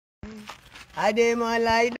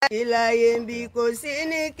Adémọ́lá ìláyé ń bí kò sí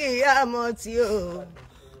ní kíyámọ̀ tí o.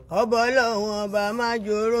 Ọba Ọlọ́run ọba máa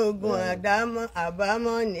jorógun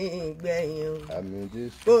àbámọ̀ ní ìgbẹ̀yìn o.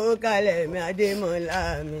 Kó kalẹ̀ mi Adémọ́lá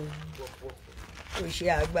mi. Kò ṣe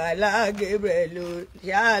Àgbàlá Gabriel ló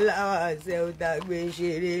ṣáláwà ṣe ó tàgbé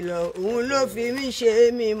ṣeré lọ. Òun ló fi mí ṣe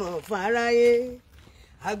mímọ̀ fáráyé.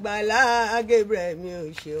 Àgbàlá Gabriel mi ò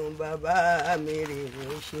ṣeun bàbá mi rè mi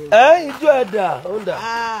ò ṣe. Ijó ẹ̀dà ó ń dà.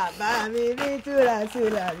 Bá mi rí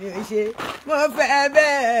túrasúlà mi ò ṣe. Mo fẹ́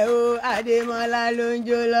bẹ́ẹ̀ o Adémọ́lá ló ń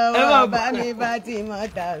jó lọ́wọ́ bá mi bá ti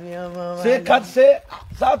mọ́ta mi ọmọ wa. Ṣé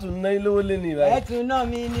sátún ná lówó lé ní ìbáyìí. Ẹ̀tún náà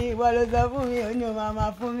mi ní ìwọ ló sọ fún mi ó ní o máa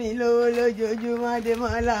máa fún mi lówó lójoojúmọ́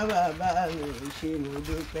Adémọ́lá bàbá mi ò ṣe mo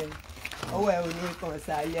dúpẹ́. Ọwọ́ ẹ̀ ò ní kan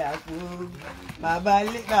sálẹ̀ àpò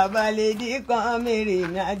bàbá lédi kan mèrè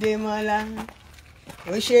mi Adémọ́lá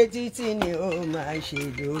ó ṣe títí ni ó máa ṣe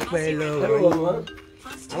dúpẹ́ lọ́wọ́ yìí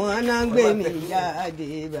àwọn náà gbé mi jáde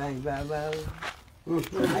báyìí bàbá o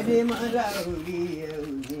Adémọ́lá orí ẹ̀ ò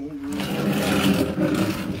ní bí.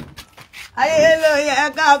 Ayé ló yẹ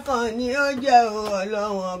ká kàn ní ó jẹ́ o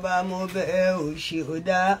Ọlọ́run ọba mo bẹ̀ ò ṣe ò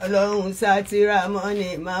dá Ọlọ́run sátírà mọ́ni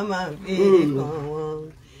máma fi kàn wọ́n.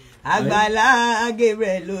 Àgbàlá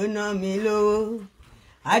Gabriel ló ná mi lówó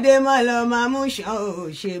Adémọ́lá máa mú ṣan ò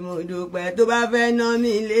ṣe mo dúpẹ́ tó bá fẹ́ ná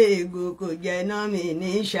mi léègò kò jẹ́ ná mi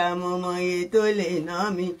ní ṣàmọmọye tó lè ná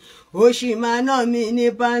mi ó sì máa ná mi ní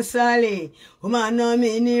pánsálì ó máa ná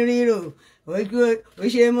mi ní rírò ó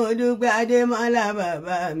ṣe mo dúpẹ́ Adémọ́lá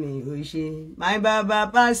bàbá mi ó ṣe my bàbá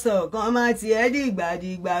pásítọ̀ kan má tiẹ̀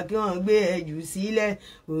dìgbàdìgbà kí wọ́n gbé ẹ̀jù sílẹ̀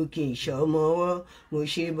òkè ìṣọmọwọ́ mo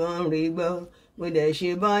ṣe bọ́n rí gbọ́ mo dẹ̀ ṣe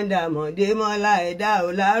bọ́ńdà mọ̀démọ́lá ẹ̀dá ò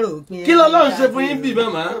láròpin. Kí lọ́lọ́run ṣe fún yín bí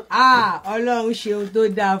màmá? Ọlọ́run ṣeun tó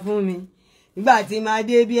dáa fún mi nígbà tí màá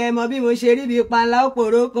dé bí ẹ mọ bí mo ṣe rí bí panlá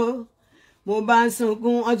òpòrókó mo bá ń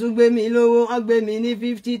sunkún wọ́n tún gbé mi lówó wọ́n gbé mi ní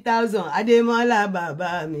 50,000 Adémọ́lá bàbá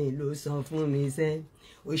mi ló san fún mi sẹ́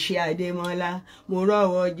ó ṣe Adémọ́lá mo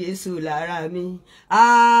rọ́wọ́ Jésù lára mi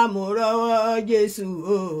mo rọ́wọ́ Jésù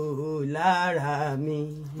lára mi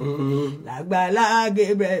l'Àgbàlá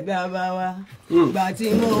Gabriel bàbá wa gbà tí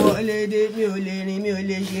mo wọlé dé mi ò lè rìn mi ò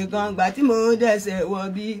lè ṣe kan gbà tí mo dẹ̀sẹ̀ wọ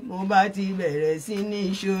bí mo bá ti bẹ̀rẹ̀ sí ní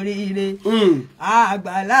ṣoríire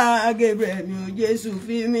Àgbàlá Gabriel mi ò Jésù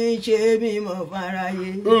fi mí ṣe mímọ̀ fáráyé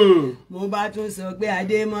mo bá tún sọ pé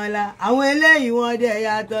Adémọ́lá àwọn eléyìí wọ́n dẹ̀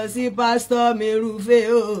yàtọ̀ sí pásítọ̀ mi rúfẹ́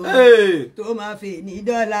tó máa fè ní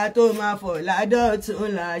dọ́là tó máa fọ̀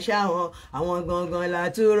ládọ́tún là ṣáwọn àwọn gangan la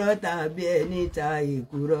tún rọ́ tàbí ẹni ta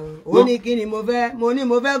ìkúrọ́ ó ní kí ni mo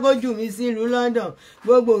fẹ́ kó jù mí sílùú London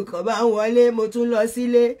gbogbo nǹkan bá ń wọlé mo tún lọ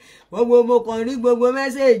sílé mo kàn rí gbogbo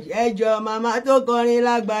mẹ́sẹ̀jì ẹjọ́ màmá tó kọrin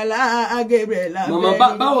l'Àgbàlá Gabriel lábẹ́rẹ́. Màmá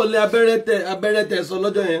báwo lẹ abẹ́rẹ́ tẹ sọ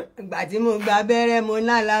lọ́jọ́ yẹn. Ìgbà tí mo gba abẹ́rẹ́ mo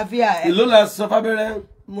ní àlàáfíà. Èló la sọ fábẹ́rẹ́.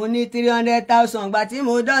 Mo ní 300,000 gbà tí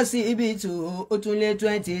mo dán sí ibi tù ó tún lé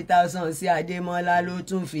 20,000 sí Adémọ́lá ló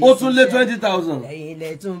tún fi. Ó tún lé 20,000. Ẹ̀yin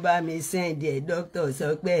lẹ tún bá mi sẹ́ndì ẹ̀ dókítà sọ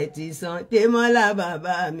pé ẹ ti san Adémọ́lá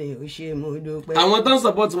bàbá mi ò ṣe mo dúpẹ́. Àwọn tó ń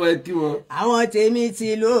support wa ẹ kí wọn. Àwọn tèmi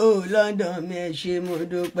ti lọ London mi ẹ ṣe mo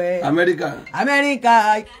dúpẹ́. Amẹ́ríkà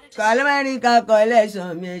collection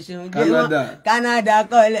mi ẹ ṣeun. Canada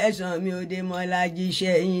collection mi ò Démọ́lá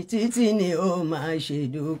jíṣẹ́ yín títí ni ó máa ṣe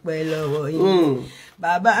dúpẹ́ lọ́wọ́ yín.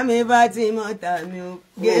 Bàbá mi Fátímọ́tà mi ò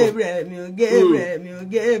Gabriel mi ò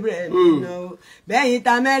Gabriel mi náà o bẹ́yìn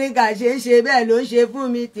ta Amẹ́ríkà ṣe bẹ́ẹ̀ ló ń ṣe fún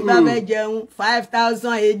mi tí bá fẹ́ jẹun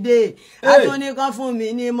 5,000 a day atúní kan fún mi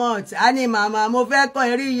ní mọ́t á ní màmá mo fẹ́ kọ́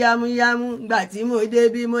eré yamuyamu gbà tí mo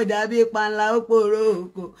débí mo dàbí panla ó pòrò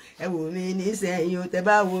òkò ẹ wò mí nísẹ̀yìn o tẹ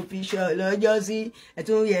bá wo píṣọ lọ́jọ́ sí ẹ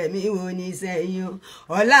tún yẹ̀ mí wò nísẹ̀yìn o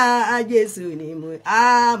ọlá Jésù ni mo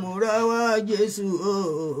rọ́wọ́ Jésù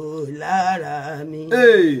lára mi.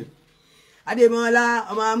 Adémọ́lá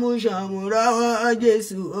ọmọ amúṣàn mo rọ́wọ́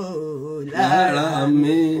Jésù lára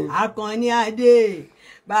mi. Akànní Adé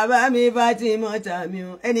bàbá mi Fátímọ́tà mi o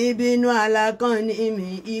ẹni bínú alákànní mi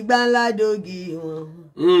igbá ńlá dògì wọn.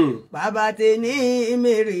 Bàbá tẹ ní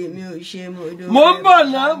mèrè mi ò ṣe mo dúpẹ́. Mo ń bọ̀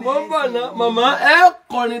ná màmá ẹ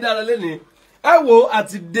kọrin dára lẹ́nìí ẹ wo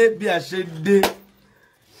àti dé bí a ṣe dé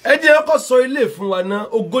ẹ jẹ́ ọkọ̀ sọ ilé fún wa ná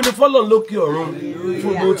ògo ni fọ́lọ́run lókè ọ̀run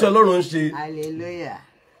fún ohun tí Ọlọ́run ń ṣe. Hallelujah.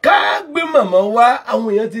 Ká gbé màmá wá àwọn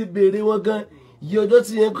èèyàn ti béèrè wọn gan iye ọjọ́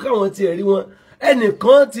tí yẹn káwọn ti rí wọn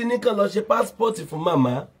ẹnìkan ti ní kàn lọ ṣe pásítọ̀tì fún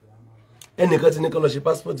màmá ẹnìkan ti ní kàn lọ ṣe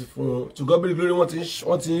pásítọ̀tì fún wọn ṣùgbọ́n bí lórí wọ́n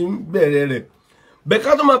ti ń bẹ̀rẹ̀ rẹ̀ bẹ́ẹ̀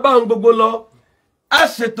ká tó máa bá àwọn gbogbo lọ a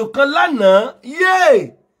ṣètò kan lánàá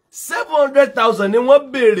 700,000 ni wọ́n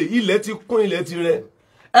béèrè ilẹ̀ ti kún ilẹ̀ ti rẹ̀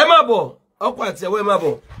ẹ má bọ̀ ọkọ àti ẹwọ ẹ má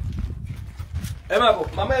bọ̀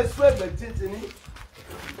màmá ẹ sún ẹgbẹ́ títí ní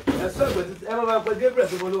ẹ̀sọ́ ìgbẹ̀tí ẹ máa pẹ́ Gabriel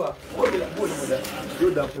tó mọ́ ló wà bóòlù mọ̀dá yóò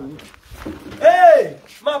dà fún yín. Ee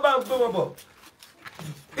máa bá ń gbé wọn bọ̀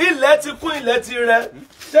ilẹ̀ ti kún ilẹ̀ ti rẹ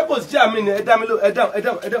ṣé kò sí àmì ni ẹ dá mi ló ẹ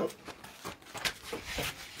dáhùn.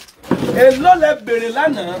 Èló lẹ bèrè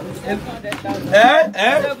lánàá.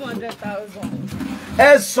 700,000. Ẹ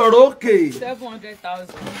sọ̀rọ̀ òkè. 700,000.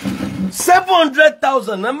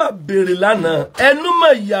 700,000 náà máa bèrè lánàá ẹnu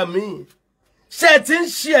mọ̀ ìyá mi ṣé ti ń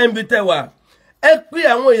ṣe ẹ̀ ń bi tẹ̀wà ẹ pé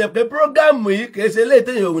àwọn èèyàn pé prógámù yìí kìí ṣe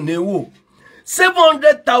léètè èèyàn ò ní wò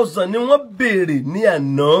 700,000 ni wọ́n béèrè ní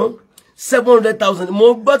àná 700,000 mo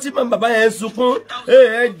gbọ́ tí bàbá yẹn ń sunkún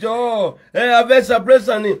ẹ jọ̀ọ́ abẹ́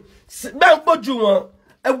separation ni gbà ń pọ̀jù wọn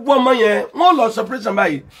ẹ wọ ọmọ yẹn wọ́n lọ separation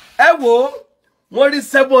báyìí ẹ wò wọ́n rí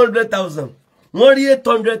 700,000 wọ́n rí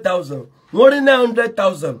 800,000 wọ́n rí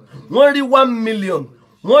 900,000 wọ́n rí 1 million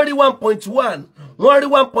wọ́n rí 1.1 wọ́n rí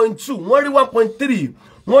 1.2 wọ́n rí 1.3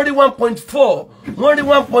 wọ́n rí 1.4 wọ́n rí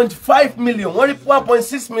 1.5 million wọ́n rí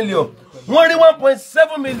 1.6 million wọ́n rí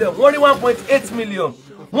 1.7 million wọ́n rí 1.8 million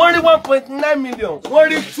wọ́n rí 1.9 million wọ́n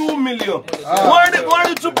rí 2 million wọ́n rí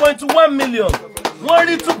 2.1 million wọ́n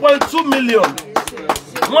rí 2.2 million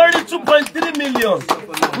wọ́n rí 2.3 million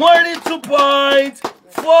wọ́n rí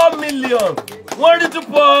 2.4 million wọ́n rí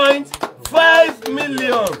 2.5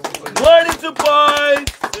 million wọ́n rí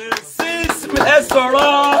 2.6 million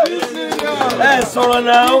ẹ sọ̀rọ̀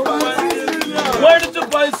náà wọ́n rí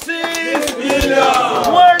 2.6 million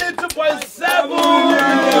wọ́n rí 2.7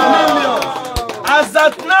 million as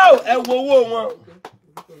at now ẹ wo owó wọn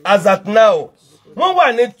as at now wọ́n wà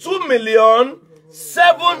ní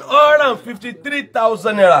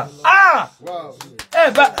 2,753,000 naira ẹ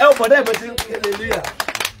ò bọ̀dá ẹ̀ bẹ̀ tí ń hallelujah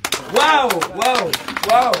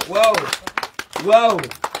wow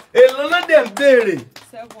èlò náà dẹ̀ ń béèrè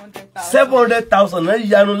 700,000 náà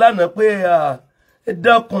yanu lánàá pé ẹ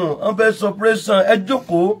dákun wọ́n fẹ́ suppression ẹ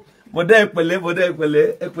jókòó bọ̀dá ẹ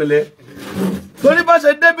pẹ̀lẹ́ torí bá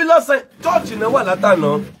ṣe débí lọ́sẹ̀ chọ́ọ̀chì náà wà látànà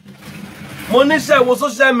mo níṣẹ́ wo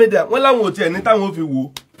social media wọ́n láwọn ò tiẹ̀ ní táwọn fi wò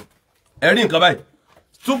ẹ̀rí nǹkan báyìí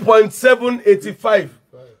 2.785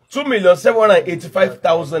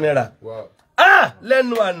 2,785,000 naira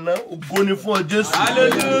lẹ́nu àná ògo ni fún ọ Jésù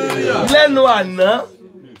lẹ́nu àná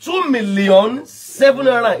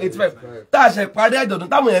 2,785 tá a ṣe parí àjọ̀dún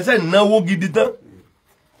táwọn èèyàn ṣe náwó gidi tán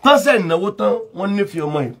ṣe náwó tán wọ́n nífẹ̀ẹ́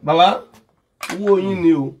ọmọ yìí bàbá owó yín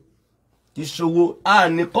ni o ìṣòwò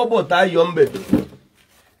ní kọ́bọ̀ tá a yọ ń bẹ̀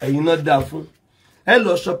ẹ̀yin náà dáa fún ẹ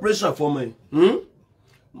lọ separation fọmọ yìí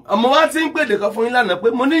ọmọ wa ti ń gbèdè kan fún yín lánàá pé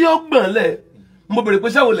mo ní yóò gbọ̀n lẹ̀ mo bèrè pé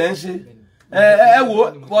ṣáwo lẹ́ ń ṣe ẹ wò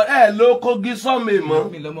ẹ ló Kogi sọ́ọ̀mì mọ́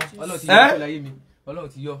Ọlọ́run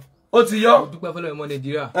ti yọ ó ti yọ dúpẹ́ fọlọ́run ọmọ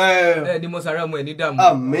Nàìjíríà ní mọ́sára ọmọ ẹ̀ ní dààmú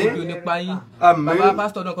ojú nípa yín bàbá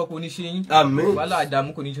pásítọ̀ náà kan kò ní ṣe yín wàhálà àdàmú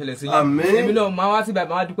kò ní ṣẹlẹ̀ sí yín èmi náà máa wá sí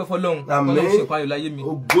bàbá máa dúpẹ́ fọlọ́run Ọlọ́run ṣe pààyàn láyé mi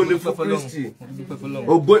ògo ni fún Kristi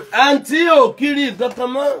ògo àǹtí ò kiri kankan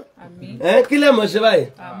mọ́ kí lè mọ̀ ṣe báyìí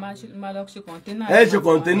ẹ ṣe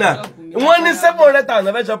kọ̀ǹténà wọ́n ní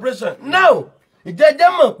 700,000 fẹ́ operation now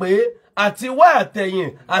ìjẹ́jẹ́ mọ̀ pé àti wá àtẹ̀yìn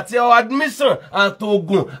àti admission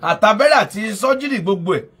àtògùn àtàbẹ́rẹ́ àti sọ́jírì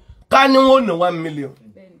gbogbo ẹ̀ ká ní wọ́n ná 1 million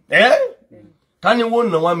ká ní wọ́n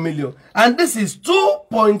ná 1 million and this is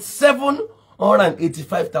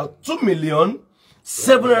 2,785,000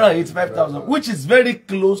 2,785,000 which is very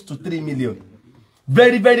close to 3 million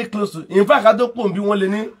very close to in fact adópò bí wọ́n lè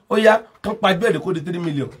ní ó yá kán pàjọ́ ẹ̀dẹ̀ kó di 3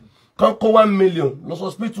 million kán kó 1 million lọ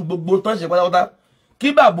hospital gbogbo tán ṣe pátápátá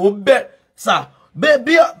kí bàbá ó bẹ̀ sà bí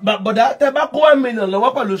bọ̀dá tẹ bá kó 1 million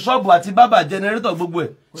lọ́wọ́ pẹ̀lú ṣọ́ọ̀bù àti bábà jẹnẹrétọ̀ gbogbo ẹ̀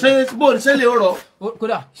ṣé bó ṣe lè rọ.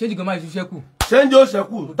 kódà ṣéǹjì gan máa ṣe ṣẹ́kù. ṣéǹjì ó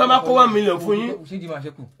ṣẹ́kù tó bá kó 1 million fún yín. ṣéǹjì máa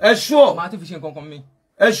ṣẹ́kù. ẹ ṣúọ̀. máa tún fi ṣe nǹkan kan mi.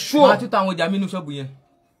 ẹ ṣúọ̀. máa tún ta àwọn ọjà mi nínú ṣọ́ọ̀bù yẹn.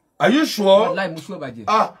 Are you sure? Láì mo ṣúọ̀ bàjẹ́.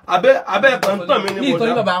 Abẹ́ kan tán mi ní bọ̀dá. ní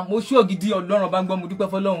ìtọ́jú bàbá mo ṣúọ̀ gidi Ọlọ́run bá ń gbọ́ mo dúpẹ́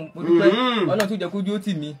fọlọ́run mo dúpẹ́ Ọlọ́run tó jẹ́ kójú ó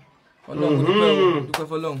tì mí Ọlọ́run mo dúpẹ́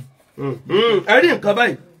fọlọ́run. ẹ̀rí nǹkan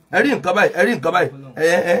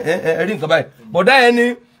báyìí bọ̀dá yẹn ní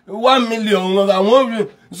 1 million àwọn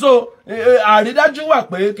so àrídájú wà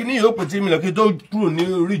pé kí ní yóò pè 3 million kí tó kúrò ní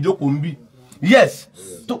orí ìjókòó ń bí yes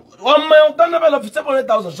ọmọ tọ́nà bá lọ fi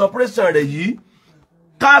 700,000 suppression rẹ̀ yìí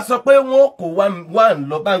ká sọ pé wọ́n kó 1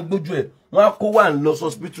 lọ bá ń gbójú ẹ̀ wọ́n á kó 1 lọ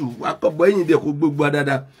hospital wọ́n á kọ́bọ̀ ẹ̀yìn dẹ̀ kó gbogbo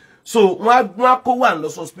dáadáa so wọ́n á kó 1 lọ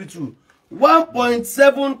hospital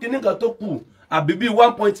 1.7 kìnnìkan tó kù àbí bí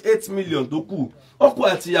 1.8 million tó kù ọkọ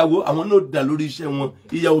àti ìyàwó àwọn náà dà lórí iṣẹ́ wọn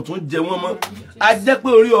ìyàwó tó jẹ wọ́n mọ́ a jẹ́ pé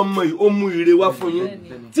orí ọmọ yìí ó mú ire wá fún yín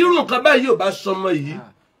tí irú nǹkan báyìí ò bá sọmọ yìí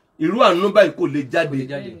irú àánú báyìí kò lè jáde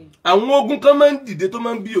àwọn ogun kan máa ń dìde tó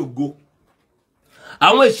máa ń bí ògo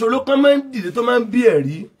àwọn ìṣòro kan máa ń dìde tó máa ń bí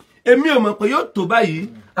ẹ̀rí èmi ò mọ̀ pé yóò tó báyìí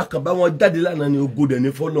akànbá wọn jáde lánàá ní ogode ní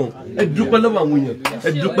fọ́lọ́run ẹ dúpẹ́ lọ́wọ́ àwọn èèyàn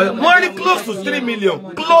ẹ dúpẹ́ wọ́n rí close to 3 million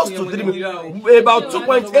about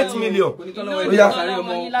 2.8 million.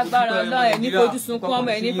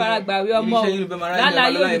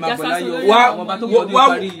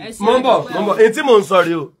 mọ̀ èyí tí mò ń sọ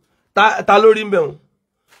rí o ta lórí mbẹ̀ o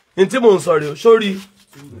èyí tí mò ń sọ rí o sórí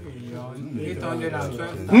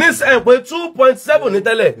ní sẹ́yìn pé 2.7 ní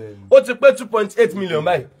tẹ́lẹ̀ ó ti pé 2.8 million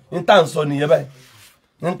báyìí ní tá à ń sọ nìyẹn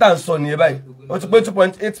báyìí ó ti pé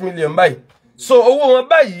 2.8 million báyìí so owó wọn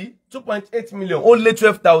báyìí 2.8 million ó lé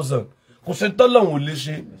 12,000 kò sí tọ́lọ́hún ò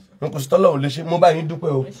lè ṣe mo bá yín dúpẹ́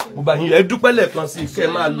o mo bá yín ẹ dúpẹ́ lẹ́ẹ̀kan sí kẹ́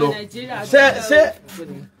máa lọ ṣé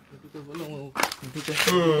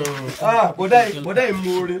bọ́dá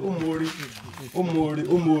ìmoore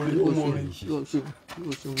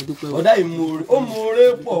ọ̀dá ìmoore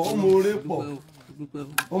pọ̀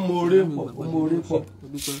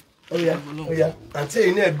Oya àǹtí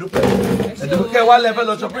èyí ní ẹ̀dúpẹ́ kẹ́ wá lẹ́fẹ́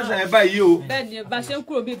lọ ṣọpẹ́ṣẹ̀ yẹn báyìí o. Bẹ́ẹ̀ni bá ṣe ń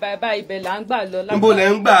kúrò bí báyìí ibẹ̀ là ń gbà lọ. Níbo lẹ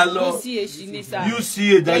ń gbà lọ? UCH ni sà.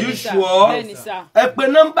 UCH are you sure? Ẹ pè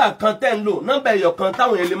nọ́mbà kan tẹ́ ń lò nọ́mbà ẹ̀yọ̀ kan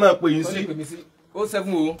táwọn yẹn lè máa pè yín sí.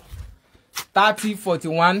 070 30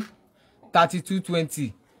 41 32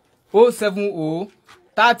 20 070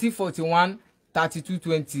 30 41 32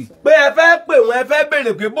 20. Pé ẹ fẹ́ pè wọ́n ẹ fẹ́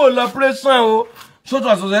béèrè pé bó lọ pírẹ́sàn o ṣótò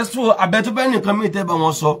àṣọṣẹ́sùn abẹ́túbẹ́ nìkan mí tẹ́ bá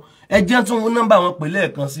wọn sọ ẹ jẹ́ tún wọn nọ́mbà wọn pè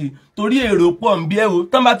lẹ́ẹ̀kan sí torí èrò pọ̀ ń bí ẹ o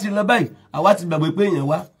tán bá ti lọ báyìí àwa ti gbàgbé pé èèyàn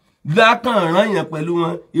wá lákàn rán yẹn pẹ̀lú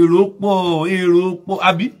wọn èrò pọ̀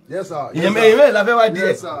àbí èèyàn mẹ́rin la fẹ́ wá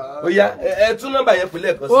díẹ̀ Oya ẹ tún nọ́mbà yẹn pè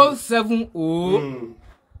lẹ́ẹ̀kan sí. 070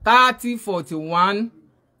 30 41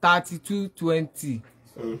 32 20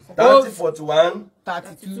 30 41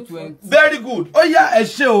 32 20. Very good. Oya ẹ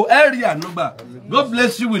ṣé o ẹ rí ànúgbà. God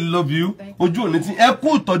bless you, we love you. Ojú òní tí ẹ kú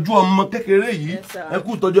ìtọ́jú ọmọ kékeré yìí. Ẹ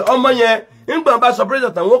kú ìtọ́jú ọmọ yẹn. Nígbà bá sọ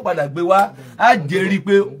president àwọn padà gbé wá á jẹ́rìí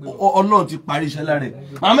pé Ọlọ́run ti parí iṣẹ́ lára ẹ̀.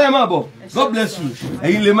 Màmá ẹ máa bọ̀. God bless you.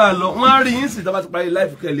 Ẹ̀yin lè máa lọ. Wọ́n á rí yín sì tó bá ti parí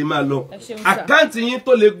life kẹ́ lè máa lọ. Àkáǹtì yín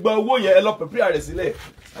tó lè gba owó yẹn ẹ lọ prepare rẹ̀ sílẹ̀.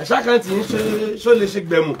 Àṣà àkáǹtì yín ṣó lè ṣe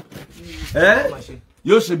gbẹ̀mù.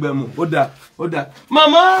 Yóò ṣe gbẹ̀mù ó dáa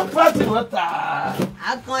màmá Fatima ta.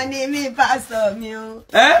 Akànnì mi pásítọ̀ mi o.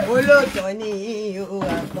 Olóòtọ́ ni o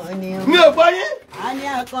Akànnì o. Mi ò gbọ́ yín. A ní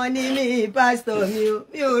Akànnì mi pásítọ̀ mi o.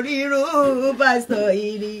 Mi ò rí irú pásítọ̀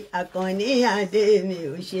yìí rí. Akànnì Adé mi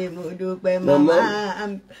ò ṣe mo dúpẹ́ màmá.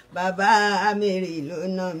 Bàbá Mary ló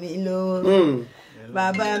ná mi lówó.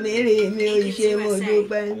 Bàbá Mary mi ò ṣe mo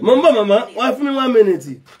dúpẹ́. Mo ń bọ̀ màmá wá fún mi 1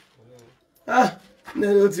 minute.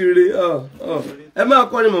 Ó ti rí ẹ máa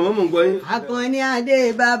kọ́ ni màmá mò ń gbọ́ yín. Akànnì Adé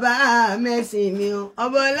bàbá mẹ́sìn mi o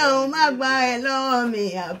ọba Ọlọ́run má gba ẹ lọ́wọ́ mi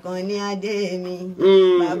Akànnì Adé mi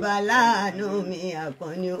bàbá láàánú mi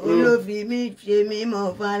Akànnì olófin mi ṣe mí mọ̀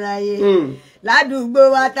fáráyé ládùúgbò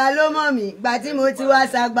wa ta ló mọ̀ mí gbà tí mo ti wá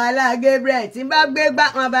s'Agbala Gabriel tí n bá gbé gbá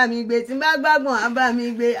wọn bá mi gbé tí n bá gbàgbọ́n wọn bá mi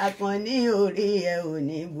gbé Akànnì orí ẹ ò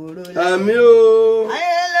ní burú lọ. Àmín o.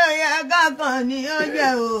 ayé ló yẹ k'Akànnì ó jẹ́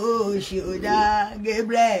òṣì ò dá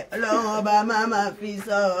Gabriel Ọlọ́run ọba máma fi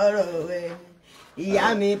sọ̀rọ̀ ẹ̀ ìyá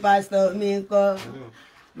mi pásítọ̀ mi kọ́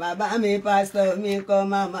bàbá mi pásítọ̀ mi kọ́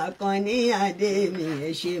màmá Akànnì Adé mi ẹ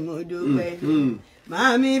ṣé mo dúpẹ́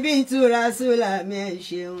màmí Bíntu Rasúlà mi ẹ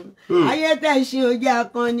ṣeun ayé tẹ̀ ṣe ó jẹ́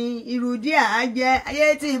Akànnì ìrùdí àjẹ́ ayé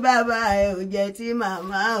tí bàbá ẹ ò jẹ́ tí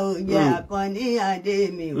màmá ò jẹ́ Akànnì Adé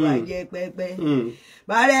mi wá jẹ́ pẹ́pẹ́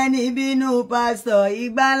bàrẹ́ ní bínú pásítọ̀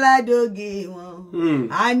ìgbàládógì wọn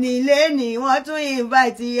ànílé ni wọ́n tún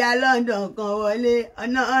invite ya London kan wọlé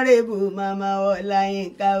Honorable màmá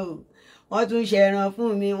Ọláyínká o wọ́n tún ṣẹ̀ràn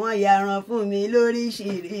fún mi wọ́n yàrán fún mi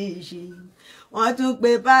lóríṣiríṣi wọ́n tún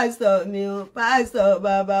pe pásítọ̀ mi o pásítọ̀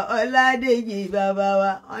bàbá Ọládèjì bàbá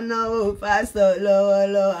wa ọ̀nà o pásítọ̀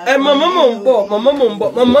lọ́wọ́lọ́wọ́. Màmá mò ń bọ̀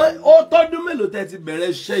màmá ó tọ́dún mélòó tẹ́ ti bẹ̀rẹ̀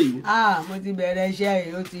iṣẹ́ yìí. Mo ti bẹ̀rẹ̀ iṣẹ́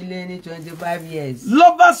yìí ó ti lé ní 25 years.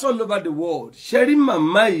 Lovers all over the world ṣe rí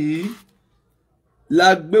màmá yìí la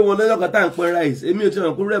gbé wọn lọ́jọ́ kan tá à ń pín rice èmi ò tí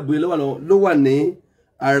wọn kó rẹ̀bù yìí ló wà ní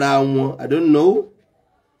ara wọn I don't know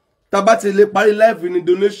tábà ti lè parí life ní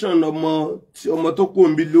donation ọmọ tó kó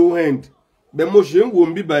ń bí low end bẹ́ẹ̀ mo ṣe ń wò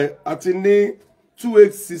ń bí báyìí àti ní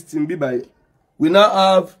 2860 ń bí báyìí we now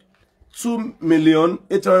have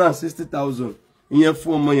 2,860,000 ìyẹn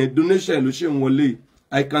fún ọmọ yẹn donation ló ṣe ń wọlé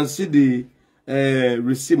I can see the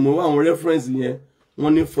receipt mo wá àwọn reference yẹn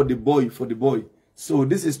wọ́n ní for the boy so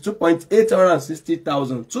this is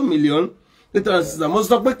 2,860,000 2,860,000 mo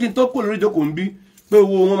sọ pé kí n tó kó lórí ìjókòó ń bí pé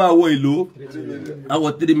owó wọn máa wọ èlò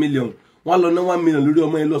àwọ̀ 3 million wọ́n lọ ná 1 million lórí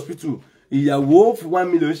ọmọ yẹn lọ hospital ìyàwó fi 1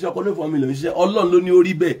 million ṣe ọkọ ní 1 million ṣe Ọlọ́run ló ní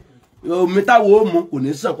orí bẹ́ẹ̀ omi táwo mu kò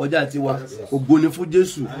ní sàn kọjá tiwa ògo ni fún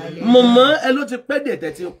Jésù màmá ẹ ló ti pẹ́ díẹ̀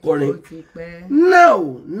tẹ́ ti kọrin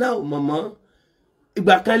now màmá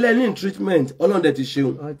ìgbà kan lẹ́ni treatment Ọlọ́run dẹ̀ ti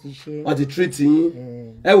ṣeun ó ti treat yín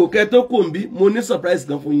ẹ wò kẹ́ tó kò ń bí mo ní surprise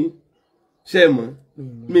kan fún yín ṣé ẹ mọ̀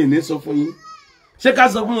mi ní sọ fún yín ṣé ká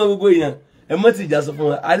sọ fún wọn gbogbo èèyàn ẹ mọ̀ tí ìjà sọ fún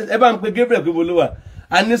wọn ẹ bá ń pe Gabriel pé bolo wà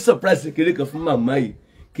a ní surprise kékeré kan fún màmá yìí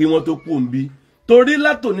kí wọ́n tó kò ń bí torí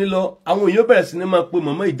látòní lọ àwọn èèyàn bẹ̀rẹ̀ sí ní máa pe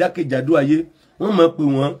màmá ìjákèjádò ayé wọ́n máa pe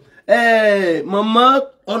wọ́n màmá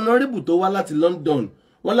honorable tó wá láti London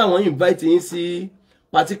wọ́n làwọn invite yín sí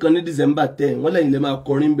party kan ní December 10 wọ́n lẹ́yìn lè máa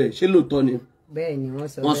kọrin bẹ̀ ṣé lóòótọ́ ni bẹ́ẹ̀ni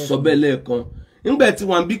wọ́n sọ bẹ́ẹ̀ lẹ́ẹ̀kan nígbà tí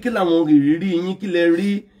wọ́n bí kí làwọn ìrírí yín kí lẹ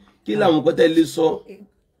rí kí làwọn kọ́tẹ́ lè sọ.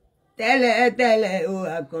 tẹ́lẹ̀ o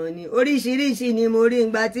àkànní oríṣiríṣi ni mo rí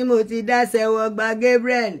ìgbà tí mo ti dá sẹ́wọ́ gba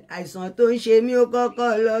Gabriel àìsàn tó ń ṣe mí ó kọ́kọ́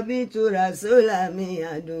lọ bí ìtura sólà mi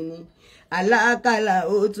àdùnní alákàlà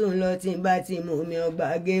ó tún lọ tí n bá ti mú mi ọgbà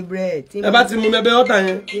Gabriel. ẹ bá ti mú mi ẹbẹ ọ̀tá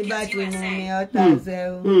yẹn. tí bá ti mú mi ọ̀tá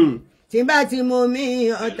sẹ́wọ́ tí bá ti mú mi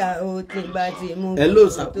ọ̀tá o tí bá ti mú mi. hello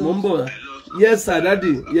sir mo ń bọ̀ yes sir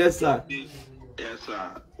daddy yes sir. yes sir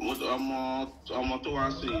ọmọ tó wá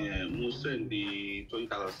sí yẹn mo send the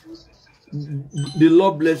 20,000. The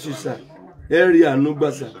Lord bless you sir. Area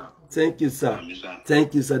Anugba sir. Thank you sir.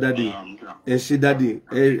 Thank you sir daddy. Ẹ ṣé daddy.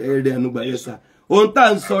 Area Anugba yes sir. Ohun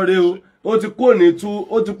tá ń sọ rẹ̀ o. Ó ti kúrò ní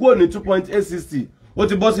 2.860. Ó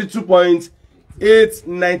ti bọ́ sí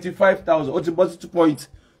 2.895,000. Ó ti bọ́ sí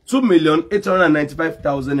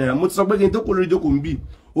 2,895,000 naira. Mo ti sọ pé kí n tó kó lórí ìjókòó ń bì.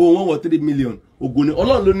 Òun wọ́n wọ̀ 3 million. Ògo ni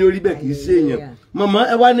Ọlọ́run ló ní orí bẹ́ẹ̀ kì í ṣe èèyàn. Màmá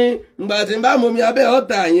ẹ wá ní ìgbà tí n bá mú mi abẹ́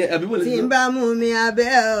ọ̀tá yẹn àbí bò lè sọ. Tí n bá mú mi abẹ́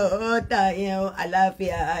ọ̀tá yẹn o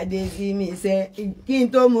àlàáfíà adé sí mi sẹ́ kí n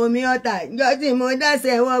tó mú mi ọ̀tá ìjọ tí mo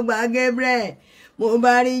dáṣẹ́ wọ́n gba Gabriel mo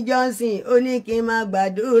bá rí Johnson ó ní kí n máa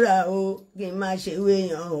gbàdúrà o kí n máa ṣèwé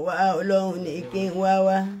yàn wá Ọlọ́run ní kí n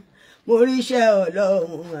wá mo ríṣẹ́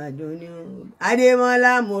Ọlọ́run àdúní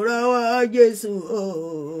Adémọ́lá mo rọ́wọ́ Jésù o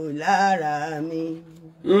lára mi.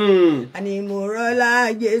 Àní mo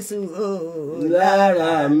rọ́lá Jésù o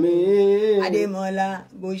lára mi. Adémọ́lá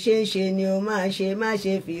bó ṣe ń ṣe ni o máa ṣe má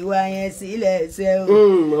ṣe fi wá yẹn sílẹ̀ ṣe o.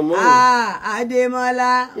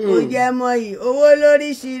 Adémọ́lá mo jẹ́ mọ́ yìí owó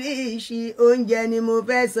lóríṣiríṣi oúnjẹ ni mo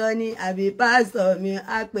fẹ́ sọ ni àbí pásítọ̀ mi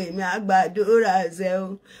á pè mí àgbàdúrà ṣe o.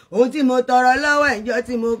 Ohun tí mo tọrọ lọ́wọ́ ìjọ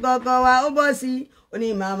tí mo kọ́kọ́ wá ó bọ́ sí ó ní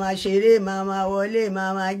màmá ṣeré màmá wọlé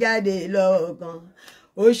màmá jáde lọ́ọ̀kan.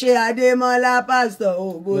 Ó ṣe Adémọ́lá pásítọ̀ ò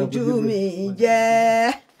bójú mi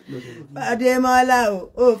jẹ́ Adémọ́lá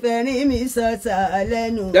ò fẹ́ rí mi sọ̀tà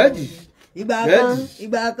lẹ́nu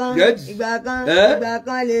ìgbà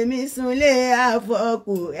kan lèmi súnlé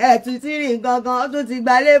àfọkù ẹ̀tún tí rí nǹkan kan ó tún ti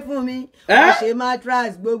gbalé fún mi ó ṣe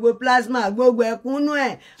mattress gbogbo plasma gbogbo ẹ̀kúnnú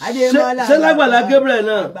ẹ̀ Adémọ́lá ṣé lágbàlá Gabriel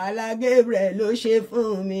náà Agbala Gabriel ló ṣe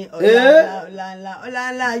fún mi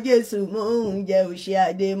ọ̀làńlá Jésù mò ń jẹ òṣè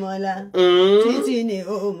Adémọ́lá títí ni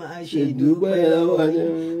ó máa ṣe dúpẹ́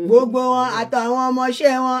gbogbo wọn àtàwọn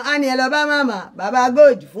ọmọọṣẹ́ wọn á ní ẹ lọ bá màmá bàbá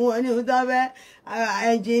gold fún wọn ní ohun tó fẹ́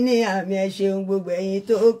ẹnjìníà mi ẹ ṣeun gbogbo ẹ̀yin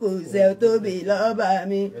tó kù ṣe tóbi lọ́ba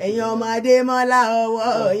mi ẹ̀yin ọmọ Adémọ́lá ọwọ́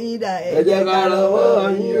yín dà ẹ jẹ́ ká lọ́wọ́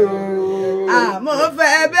yín o. Mo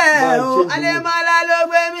fẹ́ bẹ́ẹ̀ o Adémọ́lá ló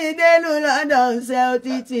gbé mi dénú London ṣe ó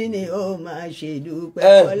títí ni ó máa ṣe dúpẹ́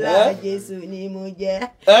ọlá Jésù ni mo jẹ́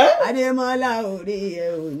Adémọ́lá orí ẹ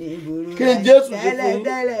ò ní burú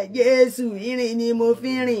tẹ́lẹ̀ Jésù ìrìn ni mo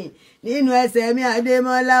fi rìn nínú ẹsẹ̀ mi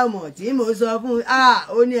Adémọ́lá ọmọ tí mo sọ fún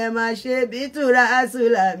ó ní ẹ máa ṣe bí túra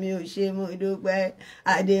àṣùlà mi ò ṣe mo dúpẹ́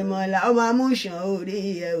Adémọ́lá ọmọ amúṣàn orí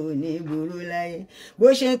ẹ ò ní burú láyé bó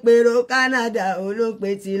ṣe ń pèrò Canada olóòpè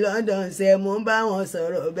ti London ṣe mo ń bá wọn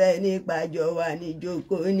sọ̀rọ̀ bẹ́ẹ̀ nípa jọ wà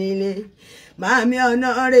níjókòó nílé màmí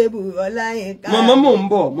Honorable Ọláyínká. màmá mò ń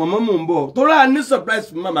bọ̀ tó rà ní surprise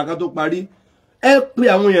fún màmá ká tó parí ẹ pé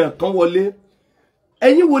àwọn èèyàn kan wọlé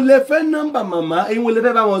ẹ̀yin wo lẹ fẹ́ nọ́mbà màmá ẹ̀yin wo lẹ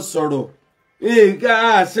fẹ́ bá wọn sọ̀rọ̀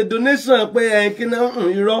ṣe donation pé ẹ̀yin kí náà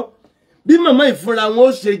irọ́ bí màmá ìfúnra wọn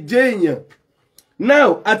ó ṣe jẹ́ èèyàn now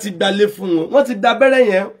a ti gbalé fún wọn wọ́n ti gba abẹ́rẹ́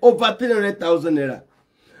yẹn over 300,000 naira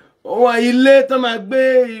wọn ilé tó máa gbé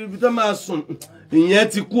ibi tó máa sùn ìyẹn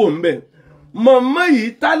ti kú òǹbẹ màmá yìí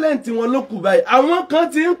talent wọn ló kù báyìí àwọn kan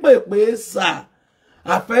ti ń pè pé sà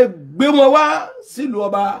àfẹ́ gbé wọn wá sílùú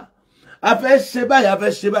ọba a fẹ́ ṣe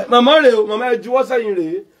báyìí màmá rè o màmá ẹ juwọ́ sẹ́yìn rè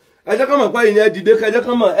ẹ jẹ́ kán mọ̀ pé ìyẹn dìde ká ẹ jẹ́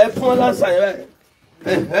kán mọ̀ ẹ fún ọ lásán yẹn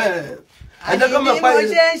àní bí mo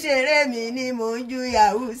ṣe ń ṣeré mi ni mò ń ju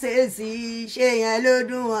yahoo ṣe sí ṣé yẹn ló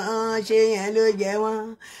dùn wọ́n ṣé yẹn ló jẹ wọ́n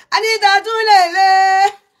Anita tún lè lé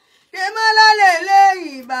Démọ́lá lè lé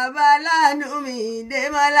yìí bàbá láàánú mi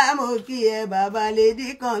Démọ́lá mo kí ẹ bàbá lédí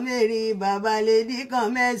kan mẹ́rin bàbá lédí kan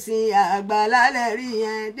mẹ́sìn Àgbàlá lẹ́rí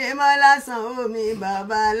yẹn Démọ́lá Sanwó mi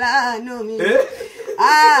bàbá láàánú mi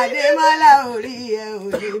Démọ́lá orí ẹ ò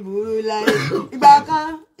ní burú láyé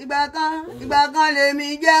ìgbà kan lèmi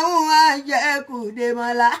jẹun àjẹkù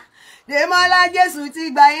Démọ́lá Jésù ti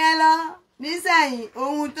gbà yẹn lọ nísẹ̀yìn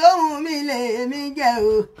ohun tó wù mí lèmi jẹ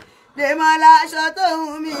o Démọ́lá aṣọ tó wù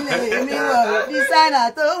mí lèmi wọ̀ dísáínà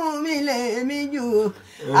tó wù mí lèmi jù o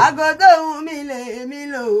àgọ́ tó wù mí lèmi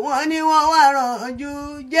lò wọ́n ní wọ́n wá rànjú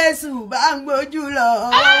Jésù bá ń gbójú lọ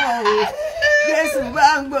wọ́n o Jésù bá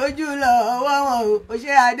ń gbójú lọ wọ́n o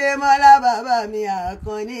ṣé Adémọ́lá bàbá mi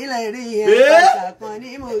Àkànní lẹ́rí ẹ̀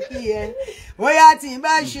Àkànní mo kí ẹ bóyá tí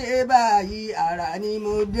bá ṣe báyìí àrà ni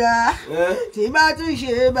mo dá tí bá tún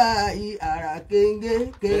ṣe báyìí àrà kéńgé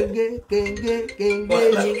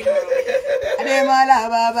ni Adémọ́lá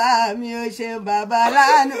bàbá mi ò ṣe bàbá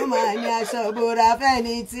láàánú máa ní aṣọ bora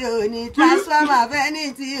fẹ́ni tí ò ní transformer fẹ́ni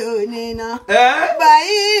tí ò ní ná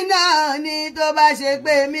báyìí náà ni tó bá ṣe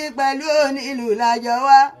pé mi pẹ̀lú onílù lájọ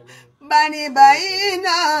wá bá ní báyìí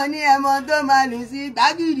náà ni ẹmọ tó máa lù sí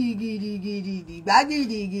gbágidigidi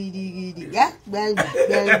gbágidigidi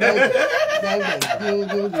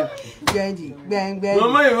gbẹ̀ngbẹ̀ngbẹ̀ngbẹ̀ngbẹ̀ ó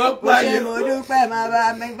ṣe mo dúpẹ́ máa bá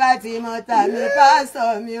mi bá ti mọ tàbí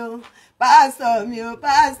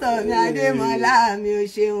pásítọ̀ mi Adémọ́lá mi ò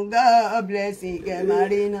ṣeun God bless you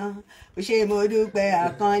kẹmàrínà ó ṣe mo dúpẹ́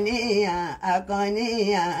Àkànní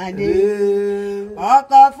Adé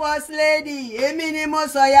ọkọ first lady èmi ni mo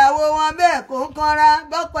sọ̀yàwó wọn bẹ́ẹ̀ kó kọ́ra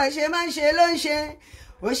bọ́pọ̀ ṣe máa ń ṣe ló ń ṣe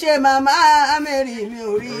ó ṣe màmá Mary mi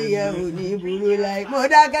ò rí ẹ ò ní burú láì mo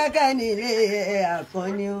dá kẹ́kẹ́ nílé ẹ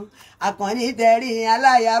Àkànní tẹ̀rí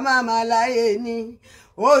aláya màmá láyé ni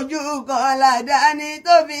ojú kan ládàáni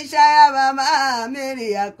tó fi ṣáyà màmá Mary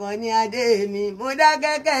Àkànní Adé mi mo dá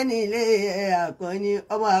kẹ́kẹ́ nílé ẹ Àkànní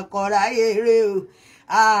ọmọ àkọ́ráyé rè o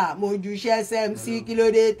mo juṣẹ́ MC kí ló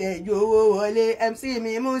dé tẹ̀jú owó wọlé MC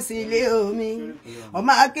mi mú sílé omi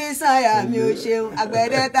ọmọ Akínsànyà mi ò ṣeun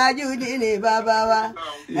Àgbẹ̀dẹ Tajudeen bàbá wa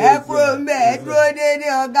ẹ kúrò ń bẹ̀ ẹ dúró dédé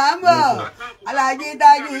ọ̀gá ń bọ̀ Aláàjì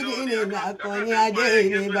Tajudeen Àkànní Adé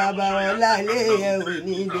mi bàbá wọn lálẹ́ ẹ ò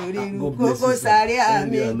ní dorí ru Kókó Zaria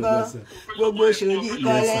mi kọ́ gbogbo Ṣòdí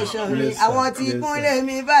collection mi àwọn tí Kúnlé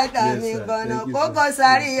mi bàtà mi kọ́nà Kókó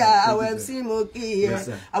Zaria àwọn MC mo kí ẹ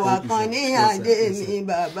àwọn Àkànní Adé mi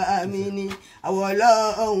bàbá mi ni àwọn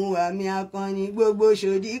ọlọ́run àmì Àkànní gbogbo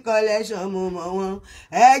Ṣòdí collection mo mọ̀ wọn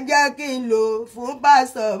ẹ jẹ́ kí n lò fún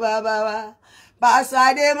pásítọ̀ bàbá wa pásítọ̀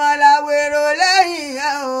Adémọ́lá wèrò lẹ́yìn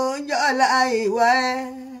ẹ̀ ò ń jọlá ìwà ẹ̀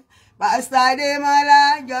pásítọ̀ Adémọ́lá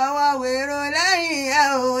jọ̀wọ́ wèrò lẹ́yìn ẹ̀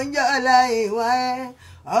ò ń jọlá ìwà ẹ̀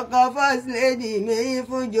ọkọ first lady mi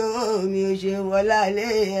fún jo mi ò ṣe wọlá lé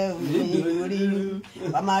ẹ ò ní orí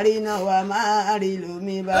pàmárì náà wà máa rí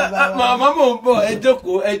lómi bàbá wa. màmá mò ń bọ̀ ẹ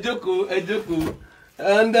jókòó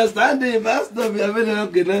understanding pastor mi abẹ́lẹ̀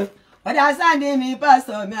ọ̀kẹ́ náà. understanding mi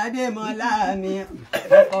pásítọ̀ mi Adémọ́lá mi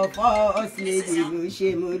ọkọ first lady ló ṣe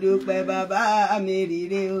mo dúpẹ́ bàbá mi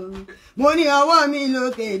rire o mo ní ọwọ́ mi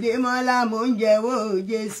lókè Démọ́lá mo ń jẹ́wọ́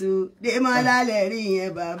Jésù Démọ́lá lẹ́rí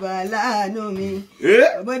yẹn bàbá láàánú mi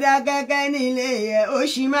bódá kẹ́kẹ́ nílé yẹn ó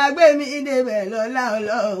sì máa gbé mi débẹ̀ lọ́lá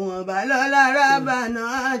ọlọ́wọ̀n bá lọ́lá rábànà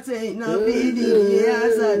àti iná bídì ní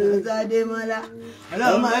àṣàlùsá Démọ́lá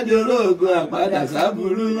ọlọ́mọdé olóògùn àpàdà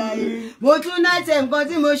sábúrú láyé mo tún náà tẹ nǹkan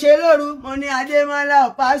tí mo ṣe lóru mo ní Adémọ́lá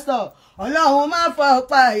pásítọ̀ Ọlọ́run má fọ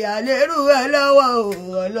pààyà lérú ẹ lọ́wọ́ o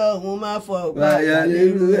Ọlọ́run má fọ pààyà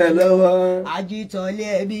lérú ẹ lọ́wọ́ àjítọ̀lé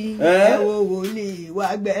ẹbí ẹ wo wòlíì wá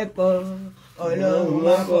gbẹ́kọ̀ Ọlọ́run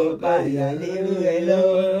má fọ pààyà lérú ẹ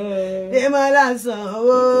lọ́wọ́ Démọ́lá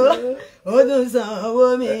sanwó ó tún sanwó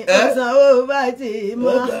mi ó sanwó bá ti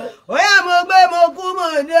mọ́ ó yá mo gbé mo kú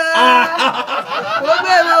mọ̀ dá mo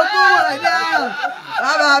gbé mo kú mọ̀ dá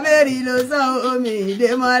bàbá Mary ló sanwó mi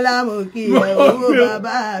Démọ́lá mo kí ẹ owó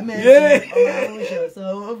bàbá Mary ọmọ oṣù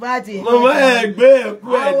sanwó bá ti mọ́ mama ẹgbẹ́ ẹ̀kú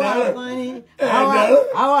ẹ̀dá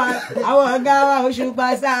àwọn ọ̀gá wa Òṣùpá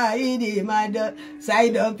Sáìdì máa dán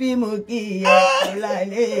ṣàìdán bí mo kí ẹ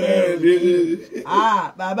ọ̀làlẹ́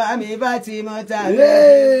bàbá mi bá ti mọ́ tàbí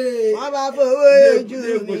wọ́n bá fowó ojú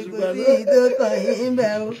mi kò sí tó kàn yín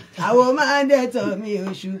bẹ́ẹ̀ o àwọn máa ń dẹ̀tọ̀ mi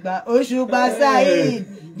Òṣùpá Sáìdì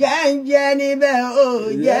jẹ́ǹjẹ́ níbẹ̀ o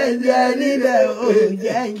jẹ́ǹjẹ́ níbẹ̀ o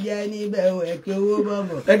jẹ́ǹjẹ́ níbẹ̀ o ẹ̀kẹ́ owó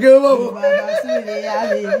bọ̀bọ̀ bàbá sílẹ̀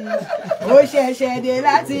àlejò ó ṣẹ̀ṣẹ̀ dé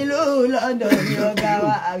láti ìlú London ní ọ̀gá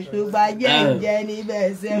wa Òṣùpá jẹ́ǹjẹ́ níbẹ̀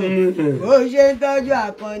sẹ́wọ̀n ó ṣe ń tọ́jú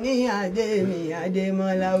Àkànní Adé mi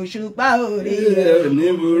Adémọ́lá Òṣùpá orí rẹ̀ ní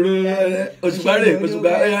burú Òṣùpá rẹ̀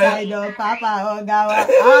ṣàìdọ̀ pápá ọ̀gá wa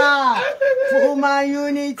fún Man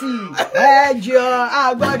Unity ẹjọ́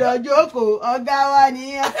àgbọ́dọ̀ jókòó ọ̀gá wa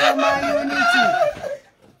nìyẹn fún Man Unity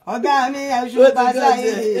ọ̀gá mi ẹ̀ṣọ́ pàṣẹ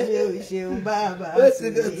ilé òṣèlú bàbá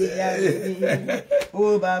Súlíyàtù ó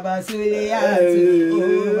bàbá Súlíyàtù ó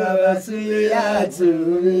bàbá Súlíyàtù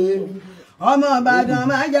ọmọ Ìbàdàn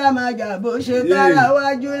májàmájà bó ṣe kára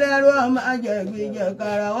wájú lẹ́rú ọmọ àjẹgbìjẹ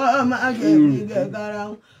kára wọn ọmọ àjẹgbìjẹ kára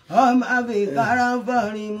wọn ọmọ àfikàrà ń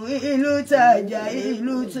fọrin mú ìlú tàjà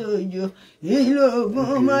ìlú tòjò ìlú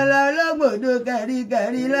Ògúnmọ́lá ológbòdo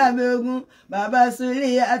kẹríkẹrí lábẹ́ògún bàbá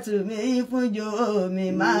Súlíyàtù mi fúnjò mi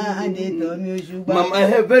máa dé tọ́mi Òṣùpá. Mama,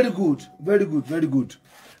 very good, very good, very good.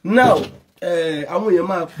 Now, àwọn èèyàn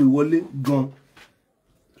máa pè wọlé gan.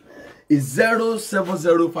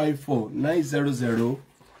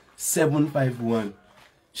 07054900751.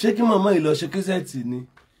 Ṣé kí màmá yìí lọ ṣe késẹ̀tì ni?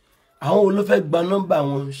 Àwọn olófẹ́ gba nọ́mbà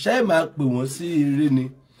wọn ṣe máa pè wọ́n sí eré ni.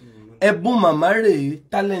 Ẹ̀bùn màmá rèé,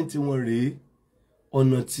 tálẹ̀ǹtì wọn rèé,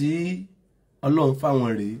 ọ̀nà tí Ọlọ́run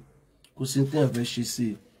fáwọn rèé, kò sí tí wọ́n fẹ́ ṣe sí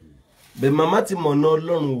i. Bẹ́ẹ̀ màmá ti mọ̀nà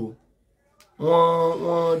Ọlọ́run o,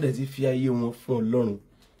 wọ́n dẹ̀ ti fi ayé wọn fún Ọlọ́run.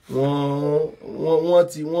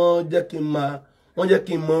 Wọ́n jẹ́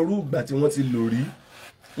kí n mọ irú ìgbà tí wọ́n ti lò rí.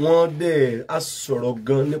 Wọ́n dẹ̀ á sọ̀rọ̀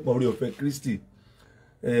gan nípa oore ọ̀fẹ́ Kristi.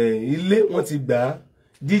 Ilé wọ́n ti gbà á.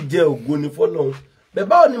 Jíjẹ ògo ni fọ́lọ́run. Bẹ́ẹ̀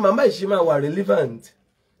báwo ni màmá yìí ṣe máa wà relevant?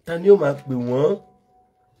 Ta ni ó máa pè wọ́n?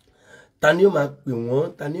 Ta ni ó máa pè wọ́n?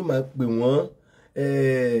 Ta ni ó máa pè wọ́n?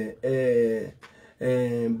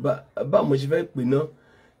 Báwo mo ṣe fẹ́ pè náà?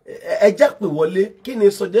 Ẹ já pè wọlé. Kí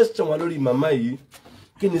ni suggestion wa lórí màmá yìí?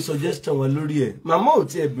 Kí ni suggestion wa lórí ẹ̀? Màmá ò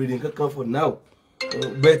tiẹ̀ béèrè nǹkan kan for now.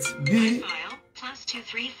 But bí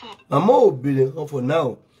màmá ò béèrè nǹkan for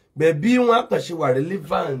now. Bẹ́ẹ̀ bí wọ́n á kàn ṣe wà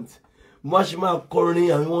relevant. Wọ́n ṣe máa kọrin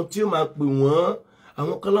àwọn tí ó máa pè wọ́n,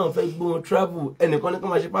 àwọn kan láwọn fẹ́ gbé wọn travel, ẹnìkan ní kí wọ́n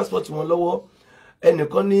máa ṣe passport wọn lọ́wọ́,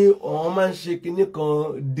 ẹnìkan ní wọ́n máa ń ṣe kinní kan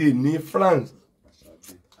dé ní France,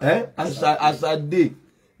 àṣà dé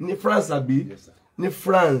ní France àbí ní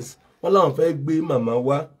France, wọ́n láwọn fẹ́ gbé màmá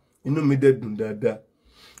wá, inú mi dẹ̀ dùn dáadáa,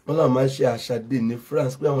 wọ́n láwọn máa ń ṣe àṣà dé ní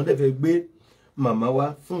France pé àwọn dẹ̀ fẹ́ gbé màmá wá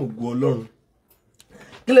fún ògo Ọlọ́run.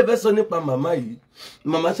 Kí lẹ fẹ́ sọ nípa màmá yìí?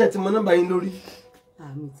 Màmá ṣe ti mọ nọ́mbà yín lórí?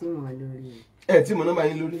 Àmì tí mo lórí. Tí mo nọ́mbà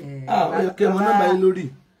yín lórí. Okay, mo nọ́mbà yín lórí.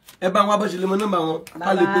 Ẹ bá wọn bá ṣe lè mọ nọ́mbà wọn.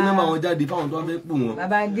 Ká lè pe nọ́mbà wọn jáde fáwọn tó wá fẹ́ pè wọ́n.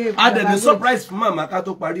 A dẹ̀ ní surprise fún màmá ká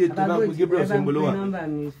tó parí ètò bá pé Gabriel sí ìbò ló wà.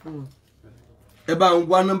 Ẹ bá wọn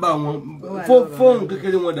wá nọ́mbà wọn. Fóònù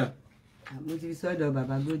kékeré wọn dà. Mo ti sọ́dọ̀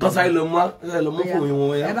bàbá Gold. Tọ́sà ilẹ̀ mọ́ fóònù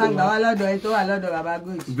wọn. Ẹ bá gbà wá lọ́dọ̀ ẹ tó wà lọ́dọ̀ bàbá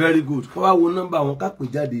Gold. Very good. Kọ́ wá wo nọ́mbà wọn ká pè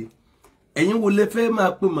jáde. Ẹ̀yin wo lẹ fẹ́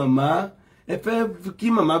máa pe màmá? Ẹ fẹ́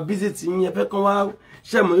kí màmá visit yín, ẹ fẹ́ kàn wá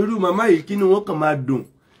ṣẹ̀mọ̀ irú màmá yìí kí ni wọ́n kàn máa dùn.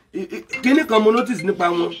 Kíní kan mo notice nípa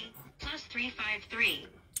wọn.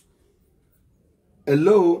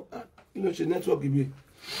 Hello, kí ló ṣe network ibi?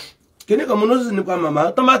 Kíní kan mo notice nípa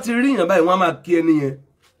màmá, tán bá ti rí èèyàn báyìí wọ́n á máa kí ẹni yẹn.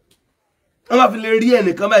 Wọ́n máa fi lè rí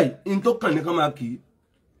ẹnìkan báyìí, in tó kàn nìkan máa kì í.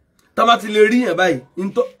 Tán bá ti lè rí èèyàn báyìí,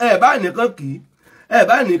 ẹ bá nìkan kì í, ẹ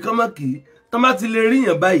bá nìkan má kì í. Tán bá ti lè rí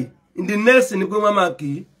èèyàn báyìí, in the next ni pé wọ́n máa kì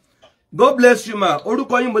í. God bless you ma.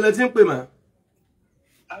 Orúkọ yín bọ́lẹ̀ tí ń pè mà.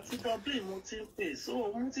 Àti Dublin mo ti ń pè, so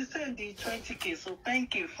mo ti sẹ́ndì 20k, so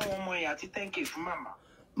 10k fún ọmọ yẹn àti 10k fún màmá.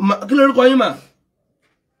 Kí lórúkọ yín mà?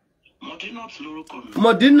 Modinot lórúkọ mi.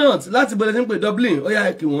 Modinot láti bọ́lẹ̀ tí ń pè Dublin, ó yá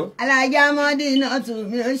ẹ kí wọ́n. Alájà Modinot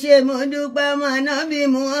mi ò ṣe mo dúpẹ́ mọ́ náà bí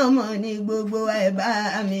mo ọmọ ní gbogbo ẹ̀ bá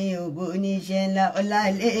mi ògbó níṣẹ́ ńlá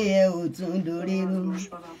ọ̀làlẹ́ ẹ̀ ò tún dorí rú.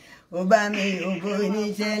 Ó bá mi ògbó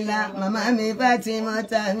níṣẹ́ ńlá màmá mi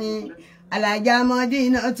Fátímọ́tà mi. Alájà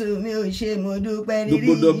Modinot mi ò ṣe mo dúpẹ́ rírí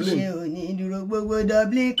iṣẹ́ òní dúró gbogbo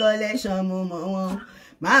Dublin collection mo mọ̀ wọ́n.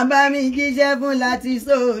 Má bá mi jíṣẹ́ fún láti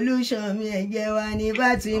solution mi ẹ̀jẹ̀ wa ní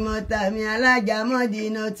Fátímọ́tà mi. Alájà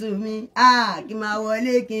Modinot mi kí máa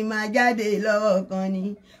wọlé kí máa jáde lọ́wọ́ kan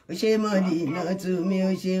ni. Ó ṣe Modinot mi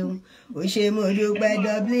ó ṣeun ó ṣe mo dúpẹ́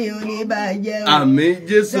Dublin oníbàjẹ́ o. Àmín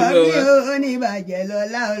Jésù lọ Dublin oníbàjẹ́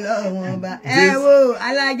lọ́lá Ọlọ́run ọba. Ẹ wo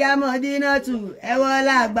Alájà Modinot ẹ wọ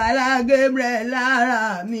Agbala Gabriel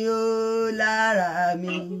lára mi ó lára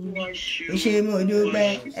mi. Ó ṣe mo dúpẹ́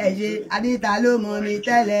ẹ ṣe adíta ló mọ mi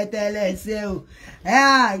tẹ́lẹ̀tẹ́lẹ̀ ṣe o.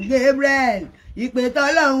 Gabriel ìpè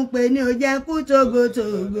tọ́lọ́hún pé ní o jẹ́ kú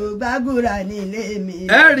togotogo gbàgùrà nílé mi.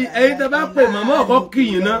 Ẹ rí ẹ̀yin tẹ́ bá pè màmá ọkọ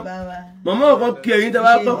kìyìn náà. Màmá ọkọ kí ẹ̀yin tẹ́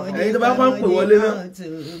bá kọ́ pè wọlé náà.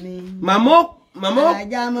 Màmá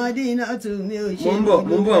Alájà Modinot mi ò ṣe. Mo ń bọ̀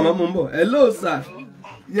màmá mo ń bọ̀. Hello sir.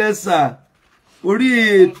 Yes sir. Orí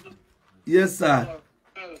yes sir.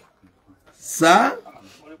 Sir.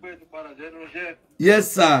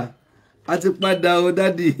 Yes sir. A ti padà o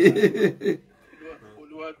daddy.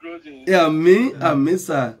 Àmín àmín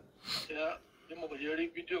sir.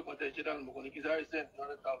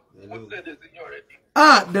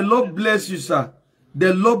 Ah, the Lord bless you, sir.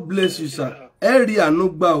 The Lord bless you, sir. Eri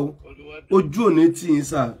anugba o. Ojú òní tì yín,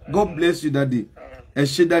 sir. God bless you, daddy. Ẹ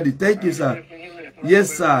ṣé, daddy. Thank you, sir.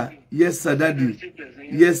 Yes, sir. Yes, sir, daddy.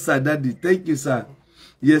 Yes, sir, daddy. Thank you, sir.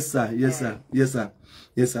 Yes, sir. Yes, sir. Yes, sir.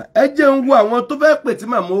 Yes, sir. Ẹ jẹ́ n wo àwọn tó fẹ́ pè tí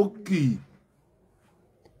màmá ó kì í.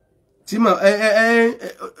 Tí mà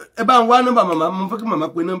ẹ bá ń wá nọ́mbà màmá, mo fẹ́ kí màmá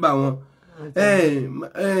pe nọ́mbà wọn.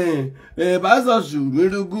 Pásítọ̀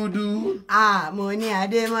Ṣùmírúgúdú. Mo ní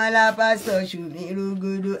Adémọ́lá pásítọ̀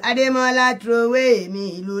Ṣùmírúgúdú. Adémọ́lá trowé mi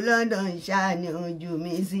ìlú London ṣáà ni ojú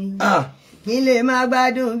mi sí. Kí lè máa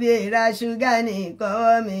gbádùn bí èèrà ṣúgà ní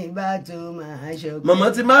kọ́wọ́ mi bá tó máa ṣọ̀kọ́. Màmá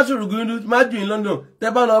ti máa Ṣùmírúgúdú máa jù ní London. Tẹ́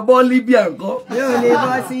bá lọ bọ́ Libya ńkọ́? Mi ò lè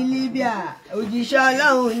bọ́ sí Libya. Òjíṣẹ́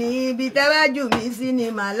Ọlọ́run ní ibi tẹ́wá jù mí sí ni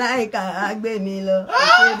màláìkà á gbé mi lọ.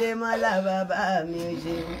 Adémọ́lá bàbá mi ò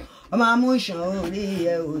ṣe. Ọmọ amúṣàn orí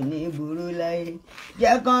ẹ ò ní burú láyé.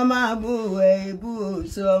 Jẹ́ kán máa bú ẹ ibú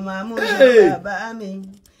òṣù ọmọ amúṣàn bàbá mi.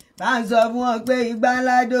 Bá ń sọ fún ọ pé igbá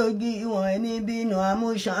ńlá dògì wọn ní bínú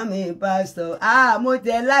amúṣàn mi pásítọ̀. Mo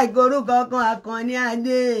tẹ̀ láìkó orúkọ kan Àkànní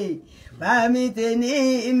Adé. Bá mi tè ní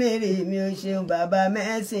ìmèrè mi ò ṣeun bàbá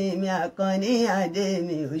mẹ́sìn mi Àkànní Adé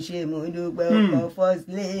mi ò ṣe mo dúpẹ́ ọkọ̀ first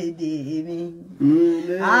lady mi.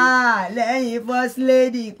 Lẹ́yìn first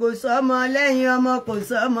lady kò sọ́mọ lẹ́yìn ọmọ kò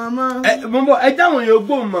sọ́mọ mọ́. Mo bọ̀ ẹ jáwọn èèyàn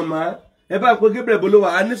gbóhùn màmá. Ẹ bá pé Gabriel Bolówó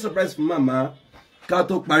a ní surprise fún màmá ká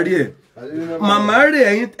tó parí ẹ̀. Màmá rè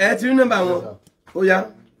ẹ̀yin ẹ ti rí nọ́mbà wọn. Ó yá.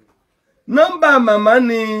 Nọ́mbà màmá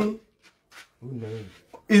ni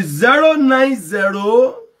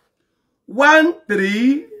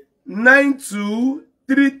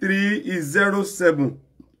 09013923307.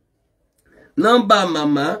 Number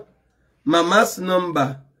mama's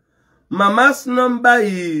number. Mama's number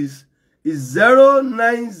is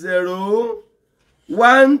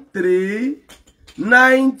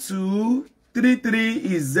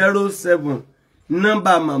 09013923307.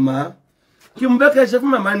 Number mama. Kí mo fẹ́ kẹ́ ṣe fún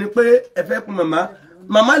màmá ni pé ẹ fẹ́ kún màmá.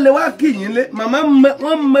 Màmá lè wá kí yín lé. Màmá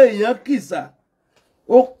wọ́n mọ èèyàn kìsà.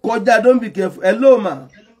 Ó kọjá, don't be careful. Hello ma.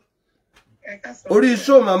 Orí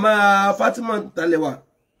show màmá Fatima Talewa.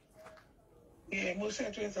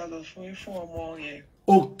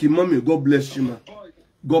 Okay, mommy, God bless you, ma.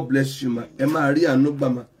 God bless you, ma. Ẹ máa rí àánú gbà,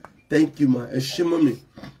 ma. Thank you, ma. Ẹ ṣé, mommy.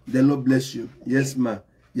 The Lord bless you. Yes, ma.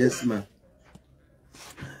 Yes, ma.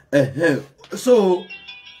 So,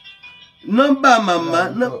 number mama.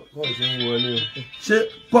 Ṣé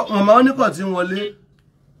mama ó ní kò tí ń wọlé?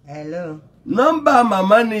 Hello. Number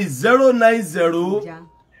mama ni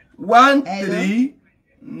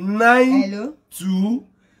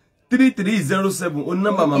 09013923307. O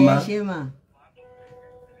number mama. Ẹ ṣé ma.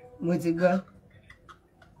 Mo ti gbọ́.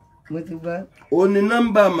 O ní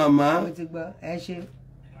number mama. Mo ti gbọ́. Ẹ ṣé.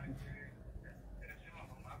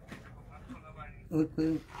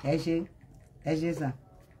 Ẹ ṣé sà.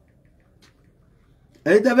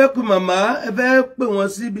 Ẹ̀yin tẹ́ fẹ́ pè màmá, ẹ fẹ́ pè wọ́n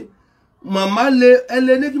síbi. Màmá ẹ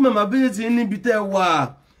lè ní kí màmá visit níbi tẹ́ wà.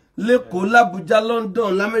 Lẹ́kọ̀ọ́, l'Abuja, London,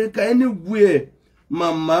 l'Amẹ́ríkà, anywhere.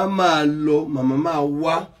 Màmá máa lọ, màmá máa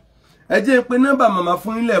wá. Ẹ jẹ́ pé nọ́mbà màmá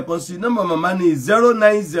fún yín lẹ́ẹ̀kan sí. Nọ́mbà màmá ni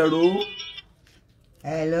 090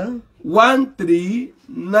 Hello.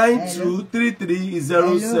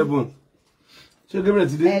 13923307. Ṣé Gabriel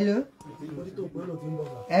ti dé? Hello.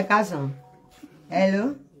 Ẹ káàsán.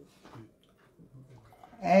 Hello.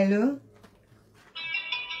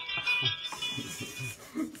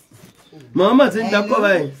 Màmá ti ń dakọ́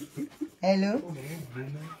báyìí. Hello.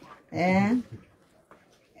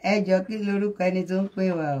 Ẹ jọ̀ọ́ kí lorúkọ ẹni tó ń pè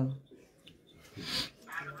wá o.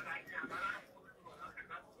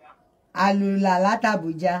 Àlùlà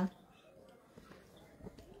látàbújá.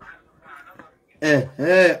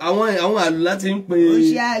 Àwọn àlùlà ti ń pè. Ó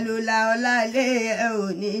ṣe àlùlà ọlálé ẹ ò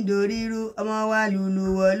ní dorírú ọmọ wa lùlù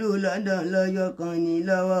wọlú London lọ́jọ́ kan ní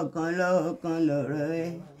lọ́wọ́ kan lọ́rọ̀ ẹ.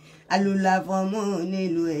 Àlùlà fọmú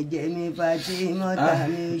nílùú ẹ̀jẹ̀ mi fàtí mọ́tà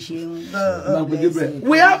mi ò ṣeun gbọ́.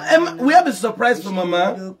 We have a surprise for mama.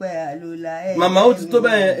 Mama ó ti tó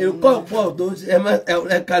bẹ́ẹ̀ ẹ̀kọ́ pọ̀ tó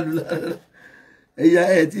ẹ̀ka lùlà. Ẹ̀yà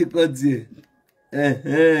ẹ̀ tí kò tiẹ̀.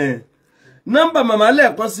 Nọ́mbà màmá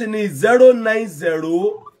lẹ́ẹ̀kan sí ni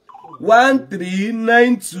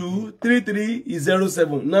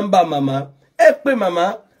 09013923307. Nọ́mbà màmá. Ẹ pè màmá.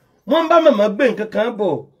 Wọ́n bá màmá gbé nǹkan kan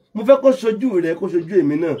bọ̀. Mo fẹ́ kó ṣojú rẹ̀ kó ṣojú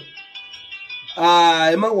èmi náà.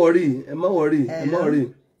 Ẹ má worry.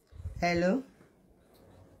 Hello.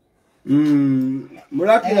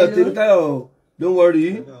 Muraki Tèmítáyọ̀, don't worry.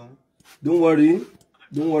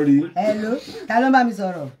 Hello. Ta ló bá mi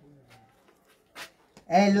sọ̀rọ̀?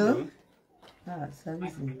 Hello.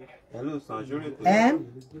 Hello, San.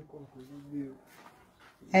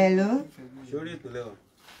 Hello.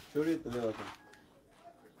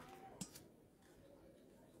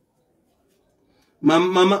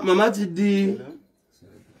 Mama ti di.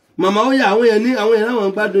 Mama ó yá àwọn yẹn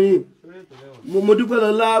láwọn gbádùn yín. Mo dúpẹ́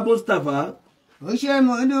lọ́lá Mustapha. Ó ṣé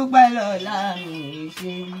mo dúpẹ́ lọ́lá mi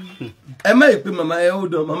ṣe. Ẹ má ìpè màmá ẹ ó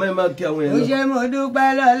dán màmá ẹ má kí àwọn yẹn Ó lọ. ṣé mo dúpẹ́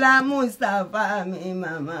lọ́lá Mustapha mi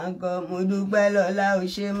màmá kọ́. Mo dúpẹ́ lọ́lá ó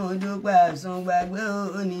ṣé mo dúpẹ́ àsùngbàgbé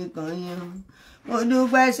oníkan yan. Mo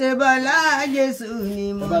dúpẹ́ ṣe Bọ́lá Jésù ni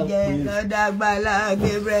mo jẹ́ lọ́dọ̀ Agbala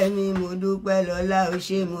Gabriel mi. Mo dúpẹ́ lọ́lá ó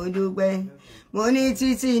ṣé mo dúpẹ́. Mo ní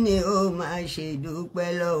títí ni ó máa ṣe dúpẹ́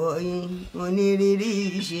lọ́wọ́ yín. Mo ní rírí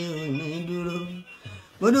ṣe ò ní dúró.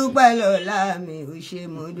 Mo dúpẹ́ lọ́lá mi ò ṣé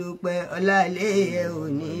mo dúpẹ́ ọlálé ẹ ò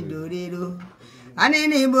ní dòréró. A ní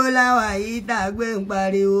níbo láwà yìí tá a gbé ń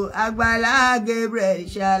pariwo Agbala Gabriel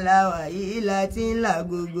ṣàlàwà yìí láti ń là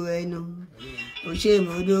gbogbo ẹnu. Ó ṣé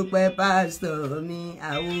mo dúpẹ́ pásítọ̀ mi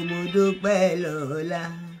àwo mo dúpẹ́ lọ́lá.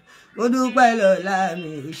 Mo dúpẹ́ lọ́lá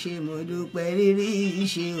mi ò ṣé mo dúpẹ́ rírí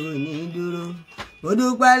ṣe ò ní dúró. Mo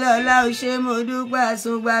dúpẹ́ lọ́lá ò ṣé mo dúpẹ́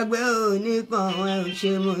àsùngbàgbé oníkan ẹ̀ ò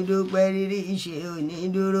ṣé mo dúpẹ́ rírí ṣe ò ní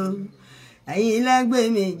dúró. Ẹ̀yin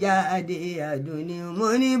lẹ́gbẹ̀ẹ́ mi jáde àdùnní mo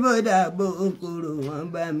ní bódà gbòkòrò wọ́n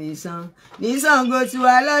bá mi san. Ní Ṣàngó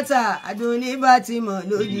tiwa lọ́tà àdùnní bá ti mọ̀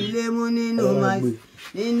lójúlé mú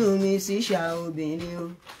nínú mi síṣà obìnrin o.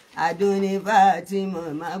 Àdùnní bá ti mọ̀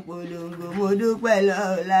máa polongo. Mo dúpẹ́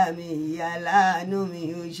lọ́lá mi ìyá láàánú mi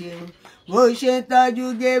ò ṣeun. Mo ṣe tọ́jú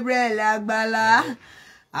Gabriel Agbala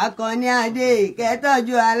Akọni Adé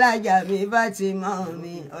ìkẹ́tọ́jú alájà mi bá ti mọ̀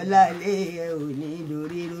mi ọ̀làlẹ́ ẹ ò ní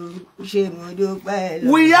dòríró. Ṣé mo dúpẹ́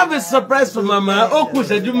lọ́lá. We have a surprise for mama. Ó kù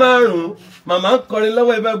ìṣẹ́jú 5. Màmá ń kọrin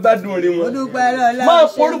lọ́wọ́ ẹ bá gbádùn orin wọn. Mo dúpẹ́ lọ́lá. Máa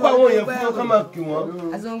porúkọ àwọn èèyàn fún wọn ká máa kí wọn.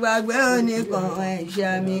 Àsùngbàgbé oníkan ẹ̀ṣà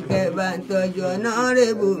mi kẹba ń tọ́jú ọ̀nà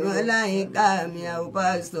rèébù wọn láyìíká mi àwọn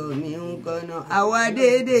pásítọ̀ mi ń kọ́nà. Àwa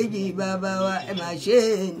déédéé jì bàbá wa ẹ má ṣe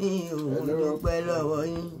é ní òun dúpẹ́ lọ́wọ́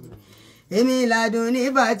yín. Èmi ládùn ní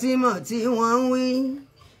Fátímọ̀ tí wọ́n ń wí.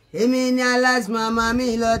 Èmi ní alásùmàmá mi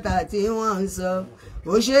lọ́tà tí wọ́n ń sọ.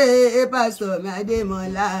 Ó ṣe é pásítọ̀ mi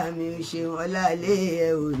Adémọ́lá mi ò ṣe wọn lálẹ́ ẹ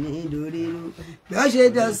ò ní dòrírú. Bí ó ṣe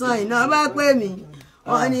dọ̀sán iná bá pè mí.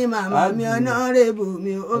 Wọ́n ní màmá mi ọ̀nàrẹ́bù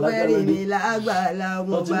mi ó fẹ́ rí mi lágbàlá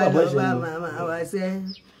ọmọ bá lọ bá màmá wa sẹ́.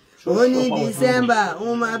 Ó ní December ń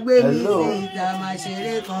máa gbé mi sí ìta máa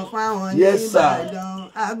ṣeré kan fáwọn ní Ìbàdàn.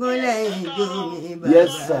 Agúnlẹ̀yìn ìjó mi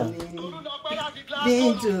bàbá mi ni.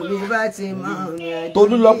 Bíntù mi bá ti mọ̀ mi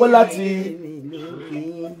Tolúlọpẹ́ láti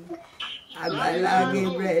Agbala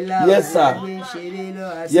Gabriel Yes sir.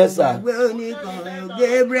 Yes sir. Àsùngbàgbé oníkan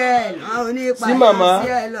Gabriel wọn onípa sí màmá sí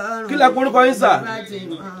ẹ lọ́rùn. kí lẹ korúkọ yín sà.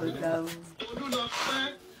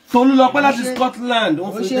 Tolúlọpẹ́ láti Scotland. Ó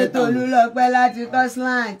ṣe Tolúlọpẹ́ láti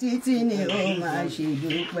Scotland títí ni ó máa ṣe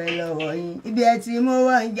dúpẹ́ lọ́wọ́ yín. Ibi ẹ ti mú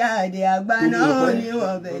wọn jáde àgbà náà ò ní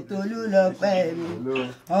wọ̀bẹ̀ Tolúlọpẹ́ mi.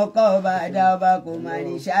 Ọkọ ọba àdá ọba kò máa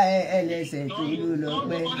ní ṣá ẹlẹ́sẹ̀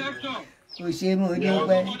Tolúlọpẹ́. Ó ṣé mo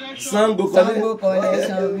dúpẹ́. Ṣàngó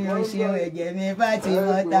collection mi ò ṣe ẹ̀jẹ̀ mi bá ti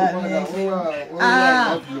mọ́ta mi ẹ ṣe.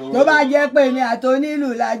 Tó bá jẹ́ pé mi àtònílù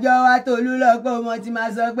lájọ wá Tolúlọpẹ́ ọmọ ti máa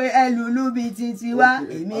sọ pé ẹ lùlù bíi titi wá.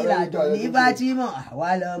 Èmi làjọ ní Fátímọ̀ àwa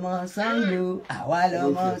lọmọ Ṣàngó àwa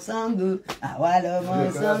lọmọ Ṣàngó àwa lọmọ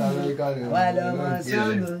Ṣàngó àwa lọmọ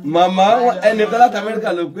Ṣàngó. Màmá ẹnìkan láti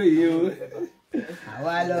Amẹ́ríkà ló pè yín o.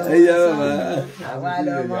 Àwa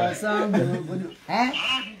lọmọ Ṣàngó.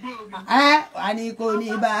 Wà ní kò ní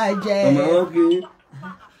bàjẹ́. Màmá wọn kì í.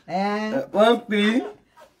 Wọ́n pè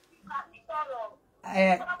é.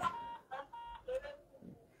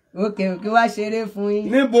 Òkè wá ṣeré fún yín.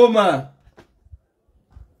 Níbo mà?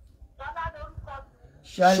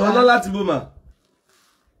 Ṣọlá láti bò mà.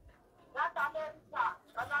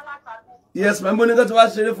 Yes, màá ń bọ́ ní ká tí wá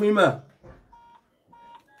ṣeré fún yín mà.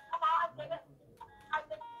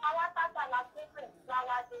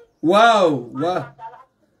 Wow, wow.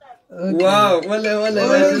 Wow, wọlé.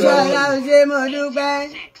 Olùṣọ́lá ò ṣe mo dúpẹ́.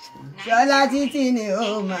 Ṣọlá títí ni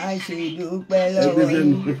ó máa ṣe dúpẹ́ lọ́wọ́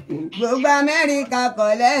yìí. Gbogbo Amẹ́ríkà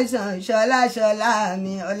collection ṣọlá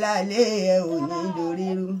mi ọ̀làlẹ́ ẹ̀ ò ní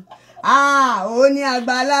dòrírú. Ó ní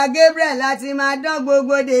Agbala Gabriel láti máa dán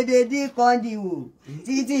gbogbo dédé dí kọ́ndì wò.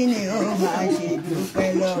 Títí ni ó máa ṣe dúpẹ́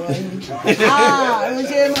lọ́wọ́ yìí. Ó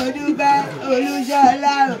ṣe mo dúpẹ́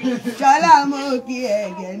Olúṣọlá o. Ṣọlá mo kí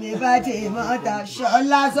ẹ̀gẹ́ mi bá ti mọ́ta.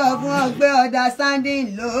 Ṣọlá sọ fún ọ pé understanding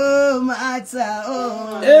ló máa ta ó.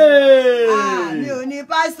 Mi ò ní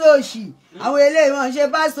pásítọ̀ òṣì. Àwọn eléyìí wọn ṣe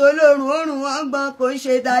pásítọ̀ olórun òórùn wọn gbọ́n kò ń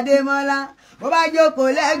ṣe Tadémọ́lá. bó bá jókòó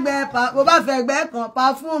lẹ́gbẹ̀ẹ́ bó bá fẹ̀gbẹ́ kan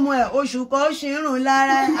pàfúùmù ẹ̀ oṣù kan ó ṣírùn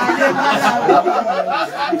lára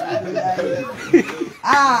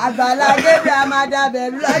Agbala Agbala Gabriel máa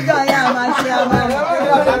dàbẹ̀rù lọ́jọ́ yẹn a máa ṣe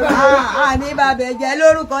àní bàbẹ̀ jẹ́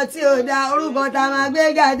lórúkọ tí ò dá orúkọ tá a máa gbé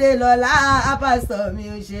jáde lọ́la pásítọ̀ mi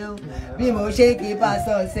ò ṣeun bí mo ṣe kí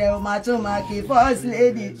pásítọ̀ ṣe o máa tún máa kí first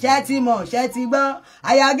lady ṣẹ́ ti mọ̀ ṣẹ́ ti gbọ́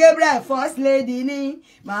aya Gabriel first lady ní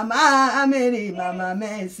màmá Mary màmá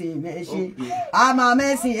Mercy mẹ́ṣe àmà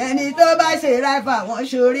Mercy ẹni tó bá ṣe ráìfà wọ́n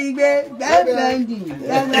ṣorí gbé gbẹ́gbẹ́ndì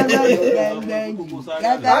gbẹ́gbẹ́ndì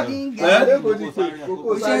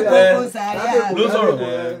kò ṣe kókó sáré ló sọ̀rọ̀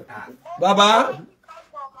bàbá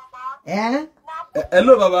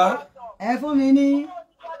hello bàbá ẹ fún mi ní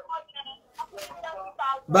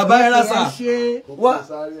bàbá ẹ rásà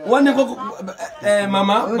wọ́n ní kókó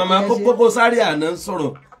màmá kókó sáré àná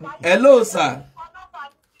sọ̀rọ̀ hello sir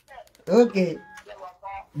okay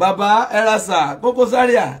bàbá ẹ rásà kókó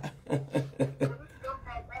sáré à.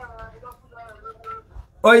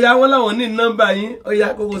 Ọya wọn láwọn ní nọ́mbà yín ọya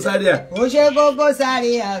Koko Zaria. Ó ṣe Koko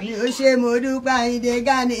Zaria mi ó ṣe mo dúpẹ́ Àyìndé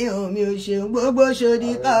Gani omi ò ṣeun gbogbo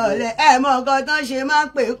ṣòdì kọ́ọ̀lẹ̀ ẹ̀ mọ nǹkan tán ṣe máa ń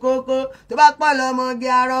pè kókó tó bá pọ̀ lọ́mọge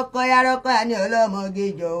arọ́kọ àní ọlọ́mọge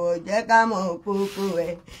jọ̀wọ́ jẹ́ ká mọ̀ kókó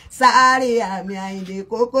ẹ̀ Zaria mi Àyìndé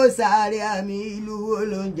Koko Zaria mi ìlú wo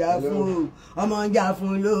ló ń jà fún o ọmọ ń jà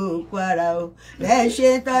fún ló kó ara o bẹ́ẹ̀ ṣe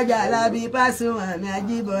ń tọ́jà lábí Pasuma mi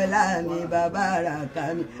Ajíbọ́lá mi bàbá Àràká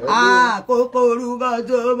mi Koko orúkọ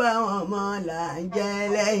tó bá wọn mọ là ń jẹ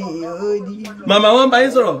lẹ́yìn odi. Màmá wọn bá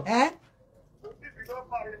yín sọ̀rọ̀.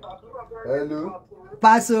 Hello.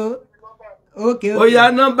 Paso. Okay. Ó yá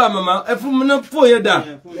nọ́mbà màmá ẹ fún mi náà fóònù yẹn dà.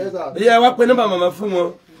 Ìyá wá pé nọ́mbà màmá fún wọn.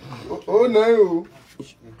 Ó náà o.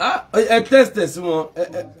 Ẹ text sí wọn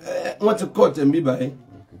wọ́n ti kọ́ tẹ̀ ń bí báyìí.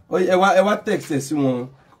 Ẹ wá text sí wọn.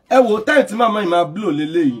 Ẹ wo táyì tí màmá yìí máa blow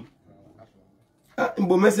lélẹ́yìí. Ń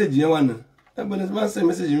bo mẹ́sẹ̀gì yẹn wà náà. Ẹ bọ̀ ní ti máa ń send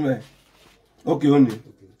mẹ́sẹ̀gì mi báyìí. Ok, ó ní.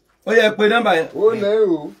 Ó yẹ pé nọ́mbà yẹn. Ó náà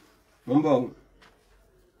o. Mo ń bọ̀ o.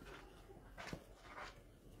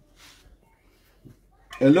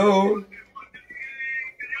 Hello.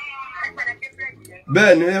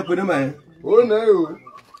 Bẹ́ẹ̀ ni ó yẹ pé nọ́mbà yẹn. Ó náà o.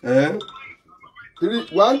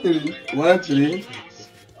 13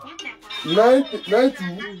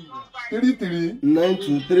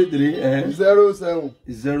 9233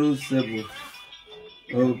 07.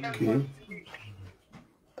 Okay.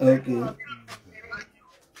 Okay.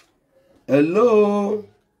 Hello.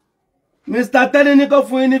 Mr. Teni ní kó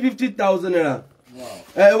fún yín ní 50,000 naira.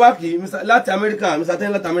 Wá kì í láti Amẹ́ríkà, Mr.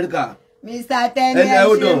 Teni láti Amẹ́ríkà. Mr. Teni ẹ ṣe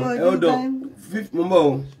mo dúpẹ́. Mo bọ̀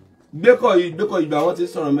o. Gbékọ̀ ìgbà wọn ti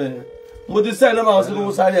sọ̀rọ̀ mẹ́rin. Mo ti sẹ́yìn nọ́mbà wọn sí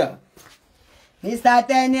Koko Zaria. Mr.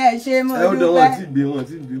 Teni ẹ ṣe mo dúpẹ́. Wọ́n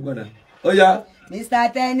ti gbé padà. Ó yá. Mr.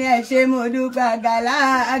 Teni ẹ ṣe mo dúpẹ́ Agbala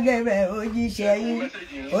Gabriel òjíṣẹ́ yín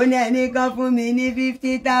ó ní ẹnìkan fún mi ní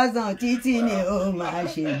 50,000 títí ni ó máa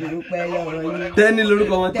ṣe dúpẹ́ lọ́wọ́ yín. Teni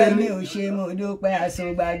lórúkọ wọn Teni ò ṣe mo dúpẹ́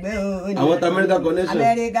àsùngbàgbé òní. Àwọn tí America Connection.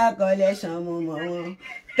 America Connection mo mọ̀ wọn.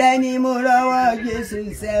 Teni mo rọ́wọ́ Jésù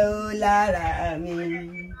ṣẹ́ ó lára mi.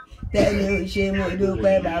 Teni ò ṣe mo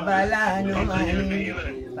dúpẹ́ bàbá láàánú máa ní.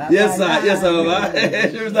 Yes sir, bàbá.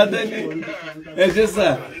 Mr. Teni. Yes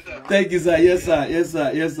sir. Thank you, sir. Yes, sir.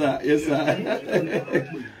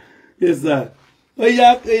 Yes, sir. Oh,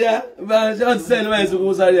 yeah. But I'll send my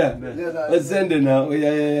Koko Zaria. Let's send it now. Oh,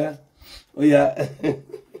 yeah.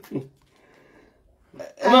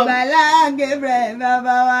 Agbala Gabriel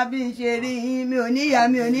bàbá wa bí ṣe rí mi ò níyá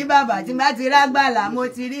mi ò ní bàbá tí bá ti rágbàlà mo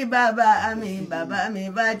ti rí bàbá mi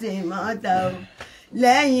bá ti mọ́ta o.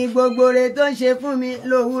 Lẹ́yìn gbogbo re tó ń ṣe fún mi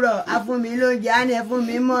lówùrọ̀ á fún mi lóúnjẹ á ní ẹ fún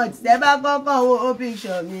mi mọ́ọ̀tì tẹ́ bá kọ́kọ́ wo ó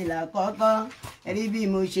píṣọ̀ mi lákọ́kọ́ rí bí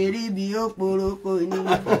mo ṣe rí bí ó poroko ni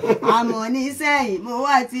àmọ́ nísẹ̀yìn mo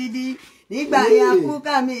wá ti di nígbà yẹn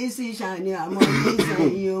kúkà mi sì ṣàní àmọ́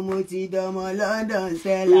nísẹ̀yìn o mo ti dọmọ London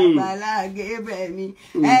ṣẹlẹ̀ Agbala Gabriel mi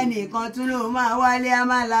ẹnìkan tún ló máa wálé a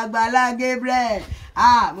máa l'Agbala Gabriel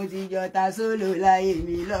mo ti jọta sólò láyé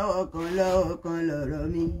mi lọ́wọ́ kan lọ̀rọ̀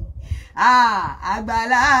mi.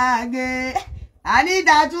 Agbala Gabriel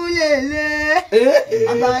Anita tún lè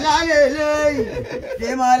Agbala lè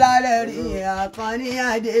Dèmọ́lá lẹ́rí Àkànní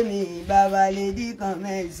Adémi bàbá Lady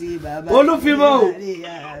Kọ́mẹ́sì bàbá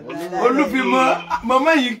Olúfimọ́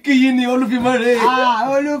màmá yìí kí yín ni Olúfimọ́ rẹ̀.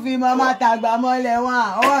 Olúfimọ́ má tàgbà mọ́lẹ̀ wọn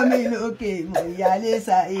ọwọ́ mi lókè mọ̀ ìyálé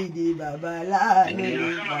Saidi bàbá láàánú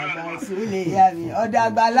bàbá Súlẹ̀yàmí ọ̀dọ̀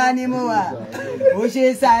Àgbàlá ni mo wà ó ṣe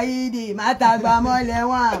Saidi má tàgbà mọ́lẹ̀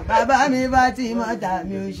wọn bàbá mi bá ti mọ́ta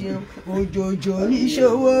mi ò ṣe òjòjò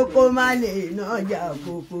ṣòníṣòwò kó má lè nájà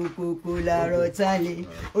kókókókó làárọ̀ tálẹ̀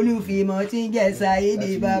olúfìmọ̀ tí ń jẹ́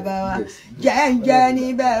Saidi bàbá wa jẹ́ǹjẹ́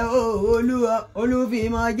níbẹ̀ o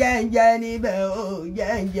olúfìmọ̀ jẹ́ǹjẹ́ níbẹ̀ o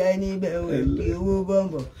jẹ́ǹjẹ́ níbẹ̀ o èkì owó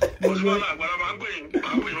bọ̀m̀bọ̀.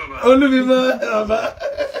 olúfìmọ̀ bàbá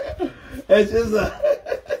ẹ ṣe sà.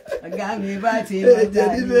 ọ̀gá mi bá ti mọ̀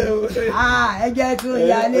jáde ẹjẹ́ tún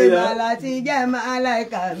yálé màlá tí jẹ́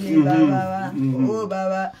màláìka mi bàbá wa owó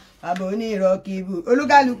bàbá bàbá onírọ̀kìbù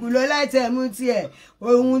olúkálùkù ló látẹ̀mú tiẹ̀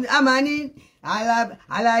ohun a máa ní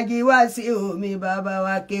alájí wá sí omi bàbá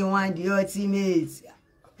wa K1 the ultimate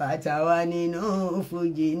bàtà wa nínú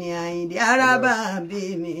fújì ní Àyìndé arábà ń bí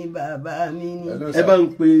mi bàbá mi ní. ẹ bá ń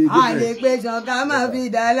pe a lè pe ṣọ̀ká máa fi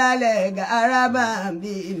dá lálẹ́ ga arábà ń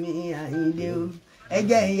bí mi Àyìndé o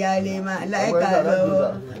ẹjẹ́ ìyáálé màláìka lọ́wọ́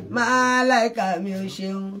màláìka mi ò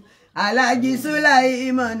ṣeun alájí Súláì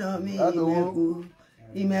ìmọ̀nà mi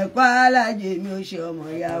ìmẹ̀kọ́ alájẹ mi ò ṣe ọmọ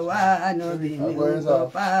ìyàwó ànábì mi ò kọ́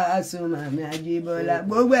Pasuma mi Àjíbọ́lá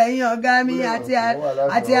gbogbo ẹ̀yin ọ̀gá mi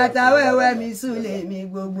àti àtàwẹ̀wẹ̀ mi Súlè mi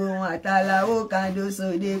gbogbo wọn àtàlàwò Kàndó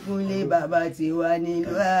Sódé Kúnlé bàbá tiwa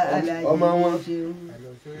nílùú alájẹ mi ò ṣeun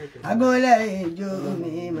agúnlẹ̀ ìjọ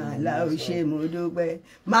mi màlá ò ṣe mo dúpẹ́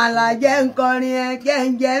màlá jẹ́ nkọrin ẹ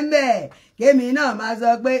jẹ́ ń bẹ̀ kémi náà máa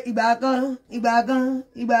sọ pé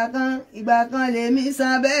ìgbà kan lèmi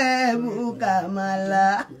san bẹ́ẹ̀ bùkà màlá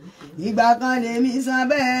ìgbà kan lèmi san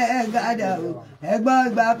bẹ́ẹ̀ gàdà o ẹgbọ́n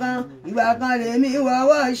ìgbà kan lèmi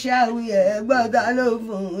wọ́wọ́ ṣàwì ẹgbọ́n ta ló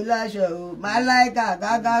fún un láṣọ o màláìka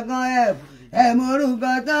kàkà kan ẹ̀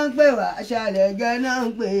mórúkọ tó ń pè wá ṣàlẹ̀gẹ́ náà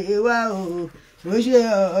ń pè wá o mo ṣe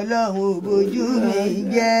Ọlọ́run ò bójú mi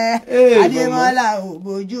jẹ́ Adémọ́lá ò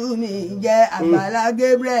bójú mi jẹ́ Agbala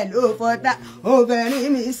Gabriel ó fọ́tá ó fẹ́rin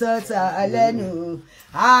mi sọ́tà lẹ́nu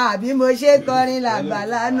bí mo ṣe kọrin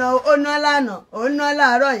làgbàlá náà ó ná lánàá ó ná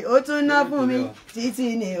láàárọ̀ yìí ó tún ná fún mi títí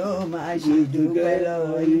ni ó máa ṣe dúpẹ́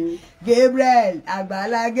lọ́wọ́ yìí Gabriel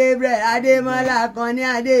Agbala Gabriel Adémọ́lá Akànní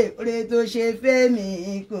Adé oore tó ṣe fẹ́mi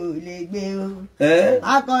kò lè gbé o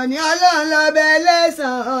Akànní Ọlọ́run lọ́bẹ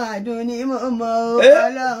lẹ́sàn-án Àdùnní mo mọ̀ o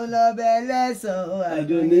Ọlọ́run lọ́bẹ lẹ́sàn-án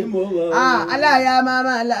Àdùnní mo mọ̀ o aláya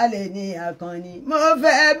máma lálẹ́ ní Akànní mo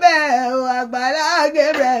fẹ́ bẹ́ẹ̀ o Agbala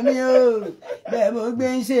Gabriel mi o bẹ́ẹ̀ mo gbé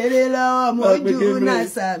ń ṣeré lọ́wọ́ mojú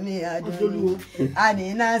nasa mi Àdùnní àní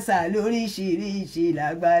nasa lóríṣiríṣi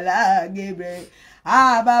l'Agbala Gabriel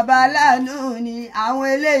bàbá láàánú ni àwọn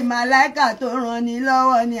eléyìí màláìkà tó ràn ní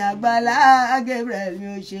lọ́wọ́ ní Agbala Gabriel mi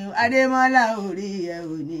ò ṣeun Adémọ́lá orí ẹ̀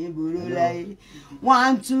ò ní burú láyé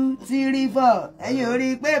 1 2 3 4 ẹ̀yin ò rí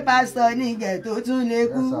i pé pásítọ̀ nígẹ̀ tó tún lè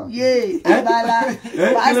kú yé Agbala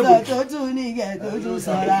pásítọ̀ tó tún nígẹ̀ tó tún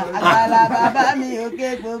sọ̀ra Agbala bàbá mi òkè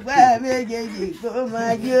gbogbo ẹ̀ méjèèjì kó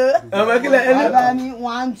máa jó bàbá mi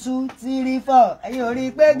 1 2 3 4 ẹ̀yin ò rí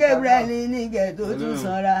i pé Gabriel nígẹ̀ tó tún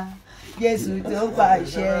sọ̀ra Jésù tó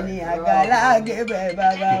pàṣẹ ní Agbala Gabriel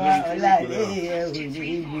bàbá wa ọ̀làlẹ́ ẹ̀ ò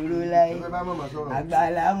ní burú láyé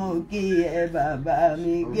Agbala mo kí ẹ bàbá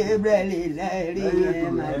mi Gabriel lẹ́rìí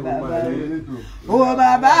ẹ̀ má bàbá mi. Owó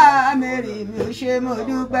bàbá Mary mi ò ṣe mo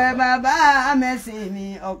dúpẹ́ bàbá mẹ́sìn mi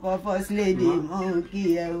ọkọ̀ first lady mo kí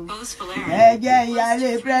ẹ o. Ẹ jẹ́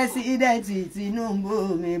ìyálé pírẹ́sídẹ̀ǹtì Tinubu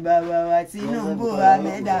mi bàbá wa Tinubu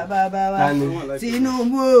Amẹ́dà bàbá wa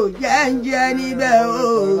Tinubu jẹ́ǹjẹ́ níbẹ̀ o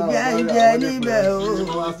jẹ́ǹjẹ́ níbẹ̀ o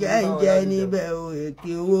jẹ́ǹjẹ́ níbẹ̀ o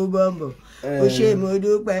èkì owó bọ̀m̀bọ̀ ó ṣe mo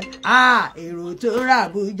dúpẹ́ èrò tó rà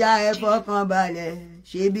Àbújá ẹ fọkàn balẹ̀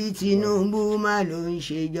ṣebí Tinubu má ló ń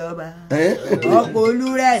ṣèjọba ọ̀pọ̀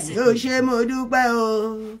olúrẹ̀ ló ṣe mo dúpẹ́ o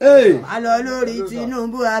má lọ lórí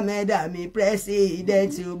Tinubu Amẹ́dà mi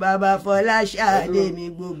pírẹ́sídẹ̀ǹtì o bàbá Fọláṣadé mi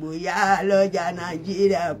gbogbo yá lọ́jà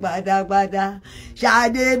Nàìjíríà pátápátá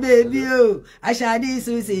Ṣadé bèbí o Aṣadé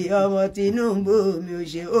Susi ọmọ Tinubu mi ò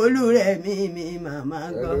ṣe olúrẹ̀ mi màmá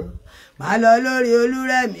gbọ́ má lọ lórí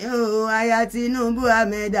Olúrẹ̀mí o aya Tinubu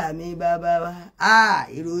Amẹ́dà mi bàbá wa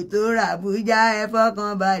èrò tó rà Àbújá ẹ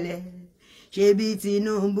fọkàn balẹ̀ ṣebí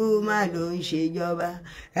Tinubu má ló ń ṣèjọba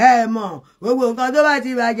ẹ mọ̀ gbogbo nǹkan tó bá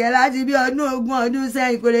ti bàjẹ́ láti bí ọdún 20 ọdún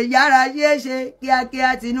sẹ́yìn kò lè yára ṣeéṣe kíákíá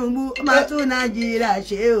Tinubu má tún Nàìjíríà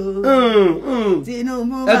ṣe o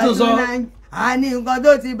Tinubu má tún Nàìjíríà a ní nǹkan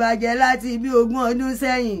tó ti bàjẹ́ láti bí 20 ọdún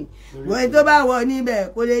sẹ́yìn wọ́n tó bá wọ níbẹ̀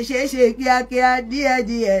kò lè ṣeé ṣe kíákíá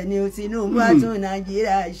díẹ̀díẹ̀ ni Tinubu á tún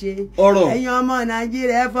Nàìjíríà ṣe ẹ̀yin ọmọ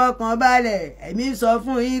Nàìjíríà ẹ fọkàn balẹ̀ èmi sọ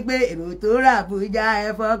fún yín pé èrò tó rà Àbújá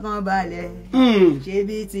ẹ fọkàn balẹ̀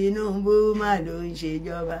ṣebí Tinubu má ló ń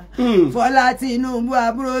ṣèjọba Fọlá Tinubu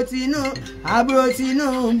àbúrò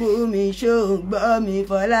Tinubu mi ṣòǹgbọ́ mi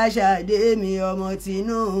Fọláṣadé mi ọmọ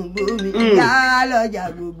Tinubu mi yá lọ́jà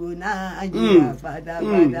gbogbo Nàìjíríà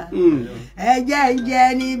pátápátá ẹ jẹ́ ń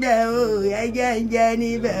jẹ́ níbẹ̀ níbẹ̀ o ẹ̀jẹ̀ ń jẹ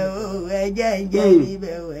níbẹ̀ o ẹ̀jẹ̀ ń jẹ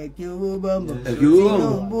níbẹ̀ o ẹ̀kí owó bọ̀m̀bọ̀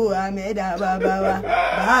Tinubu Ahmeda bàbá wa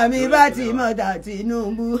bàmí bá ti mọ̀tà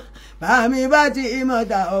Tinubu bàmí bá ti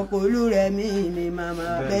mọ̀tà ọkọ̀ Olúrẹ̀mí ni màmá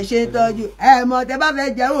bẹ́ ṣe tọ́jú ẹ mọ̀ tẹ́ bá fẹ́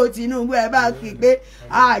jẹ́wọ́ Tinubu ẹ bá kí pé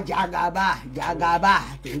jàgàbá jàgàbá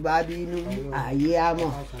tó bá bínú ayé àmọ̀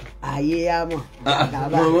jàgàbá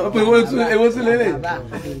jàgàbá tó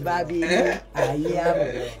bá bínú ayé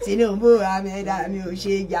àmọ̀ Tinubu Ahmeda mi ò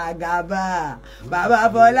ṣe jàgàbá bàbá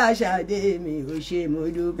Fọláṣadé mi ò ṣe mo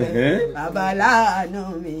dúpẹ́ bàbá láàánú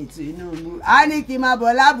mi Tinubu a ní kí n máa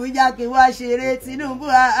bọ̀ l'Ábújá kí wá ṣeré Tinubu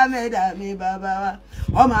Ahmeda mi bàbá wa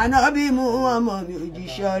ọmọ àná bí mú ọmọ mi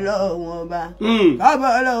òjíṣẹ́ Ọlọ́run ọba kọ́bọ̀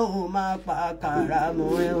Ọlọ́run máa pa kàrà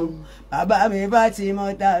mọ́ ẹ̀hún bàbá mi bá ti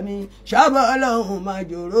mọ́ta mi ṣọ́bọ̀ Ọlọ́run máa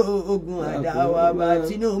jòrò ogun àdáwà bá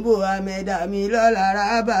Tinubu Ahmeda mi lọ́la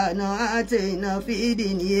rábànà àti iná fídì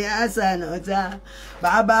ní àṣànàta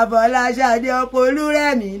bàbá Fọláṣadé ọkọ̀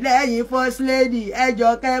Olúrẹ̀mí lẹ́yìn first lady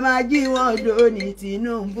ẹjọ́ kẹ́ máa jí wọn dó ní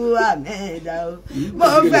Tinubu Ahmeda o mo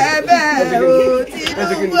fẹ́ bẹ́ẹ̀ o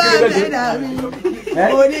Tinubu Ahmeda mi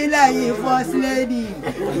mo ní lẹ́yìn first lady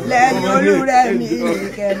lẹ́yìn Olúrẹ̀mí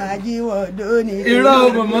kẹ́ máa jí wọn dó ní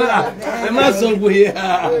Tinubu ẹ má sọ bóyá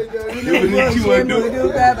Tinubu ṣe mo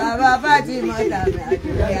dúpẹ́ bàbá Fátímọ̀ tàbí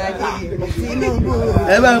àjòyè ajé Tinubu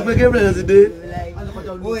ẹ bá ń pe Gabriel ti dé.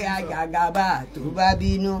 Bóyá jàgàbá tó bá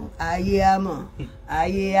bínú ayé àmọ̀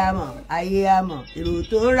èrò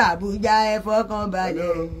tó rà Àbújá ẹ fọkàn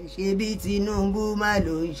balẹ̀ ṣe bí Tinubu má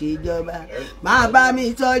ló ń ṣèjọba máa bá mi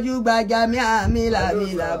tọ́jú Gbajabiamila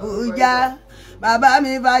l'Àbújá bàbá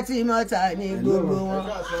mi Fátímọ̀ ta ní gbogbo wọn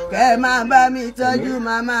kẹ́ máa bá mi tọ́jú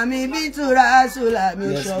màmá mi Bíntúrà Sùlà mi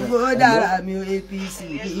Ṣàngó dára mi APC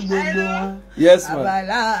ní gbogbo wọn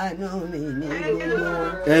Agbala àánú mi ní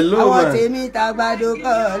gbogbo wọn àwọn tèmi tàgbàdo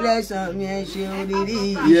collection mi ẹ ṣeun rírí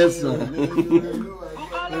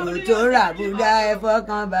èrò tó rà Àbújá ẹ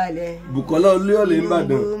fọkàn balẹ̀ Bùkọ́lá Olúyọ̀lé Ìbàdàn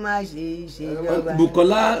Tinubu má ṣe ìṣèjọba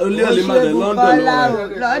Bùkọ́lá Olúyọ̀lé Ìbàdàn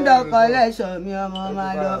London collection mi ọmọ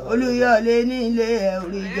máa lọ Olúyọ̀lé ní ilé ẹ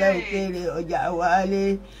orí jẹ òkèrè ọjà wálé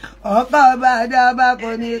ọkọ bàdàbà kò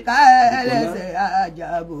ní ká ẹlẹ́sẹ̀ ajá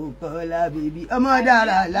Bùkọ́lá bèbí ọmọ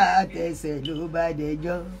dára látẹsẹ̀ ló bá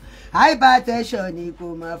dẹjọ́ hypertension ni kò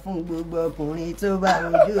máa fún gbogbo ọkùnrin tó bá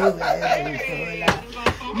rojú ẹ Bùkọ́lá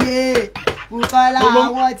Bùkọ́lá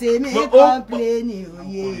àwọn tèmi kọ́ńpléènì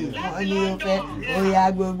òye wọn ni ó fẹ́ bóyá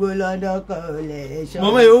gbogbo London collection.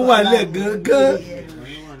 mọ́mọ́ yóò wà lẹ̀ gángan.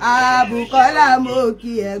 Bùkọ́lá mo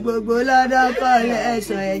kí ẹ gbogbo London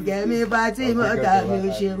collection ẹ̀jẹ̀ mi Fátímọ̀ tàbí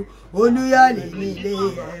ó ṣeun Olúyọ̀lé nílé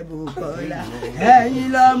ẹ Bùkọ́lá ẹ̀yin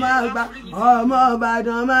lọ́mọ àgbà ọmọ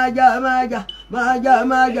Ìbàdàn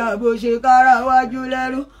májà bó ṣe kára wájú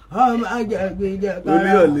lẹ́rú ọmọ àjẹgbẹjẹ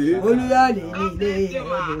kára Olúyọ̀lé nílé ẹ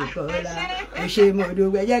Bùkọ́lá ó ṣe mo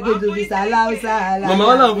dúpẹ́ jẹ́ kí n tún fi sàláùsà màmá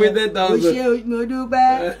wọn náà fún 10,000 ó ṣe mo dúpẹ́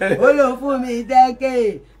ó lò fún mi 10K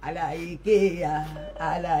àlàyé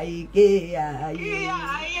ayé.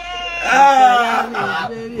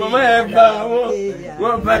 Màmá ẹ bá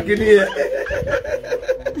wọn bá kìíní yẹn.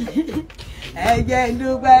 Ẹ jẹ́ n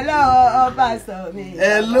dúpẹ́ lọ́wọ́ pásọ mi.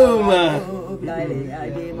 Hello ma. Kalẹ̀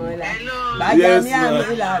Adémọ́lá.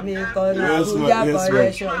 Gbajabiamila mi kọ́nà Àbújá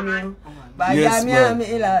collection mi.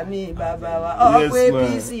 Gbajabiamila mi bàbá wa. Ọ̀pọ̀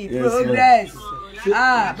APC progress.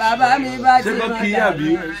 Bàbá mi bá ti mọ̀ tàbí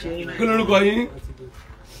ẹ̀ṣẹ̀. Kí lorúkọ yín?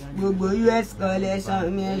 Gbogbo US collection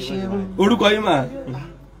mi ẹ ṣeun. Orúkọ yín mà?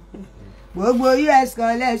 Gbogbo US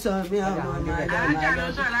collection mi ọmọ màdàmà lọ.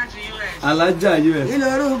 Alájà US. Kí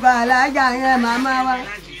lorúkọ alájà yẹn màmá wa?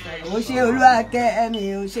 Ó ṣe Olúwakẹ́mi,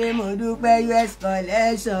 ó ṣe mo dúpẹ́ US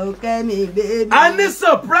collection, ó kẹ́mi baby. I need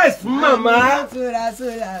surprise for mama.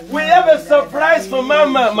 We have a surprise for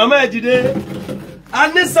mama. Mama Ejide.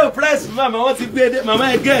 I need surprise for mama. Wọ́n ti gbé dé. Mama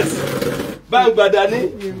ẹ guess. Bá ń gbàdá ní.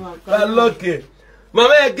 Bá lọ́kẹ̀.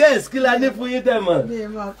 Mama ẹ guess kí la ní fún yín tẹ́ mọ̀.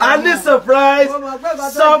 I need surprise.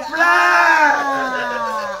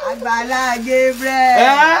 Agbala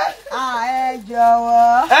Gabriel. Ẹ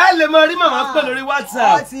jọ̀wọ́. Ẹ lè mọ rí màmá pẹ̀ lórí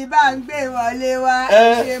WhatsApp. Ó ti bá ń gbé wọlé wá.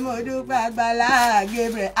 Ṣé mo dúpẹ́ Agbala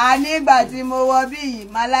Gabriel. Nígbà tí mo wọ bí yìí,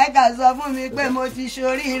 Màláìkà sọ fún mi pé mo ti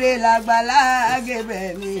ṣoríire l'Agbala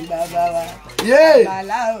Gabriel mi bàbá wa.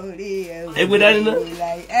 Agbala orí ẹ̀ wò. Ẹgbẹ́ dání ná.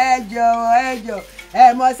 Ẹ jọ̀wọ́.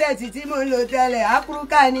 Ẹ mọ sẹ́ẹ̀tì tí mo lò tẹ́lẹ̀,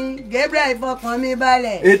 Áfúrúkà ni Gabriel ìfọkàn mi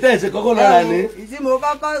balẹ̀. Ètò ẹ̀sẹ̀ kọ́kọ́ lọ́ra ni. Tí mo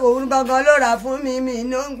kọ́kọ́ òun gangan ló rà fún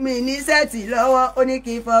mi ní sẹ́ẹ̀tì lọ́wọ́, ó ní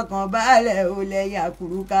kí n fọkàn balẹ̀ ó lẹ́yìn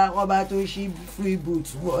Áfúrúkà wọ́n bá tó ṣí free boot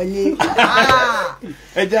wọlé.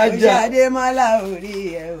 Ẹja ajá. Adémọ́lá orí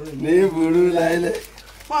ẹ̀ ò ní burú láìlẹ̀.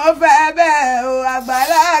 mo fẹ́ bẹ́ẹ̀ o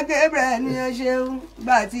Agbala Gabriel ni o ṣeun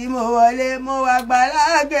gbà tí mo wọlé mo wá Agbala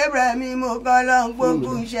Gabriel mi mo kọ́ lọ ń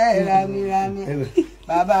gbógun iṣẹ́ ramírami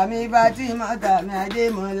bàbá mi Fátímọ́tà mi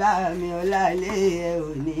Adémọ́lá mi ọ̀làlẹ́ ẹ̀ ò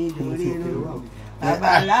ní dòrírò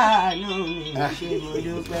bàbá láàánú mi ṣe mo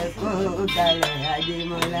dúpẹ́ fún kalẹ̀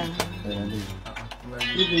Adémọ́lá.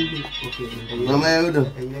 Mama ẹ dùn.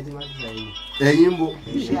 Ẹ̀yin bo.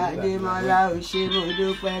 Ṣé Adémọ́lá ò ṣe mo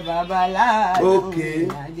dúpẹ́ bàbá láàánú mi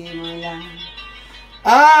Adémọ́lá.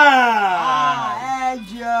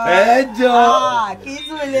 Ẹjọ́. Kí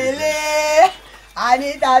tún lélẹ̀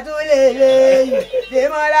Anita tún lélẹ̀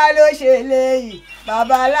Démọ́lá ló ṣe léyìí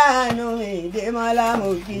bàbá láàánú mi Démọ́lá mo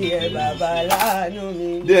kí ẹ bàbá láàánú mi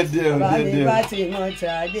bàbá mi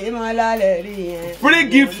Fátímọ́tà Démọ́lá lè rí yẹn. Free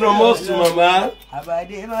gift from us to mama.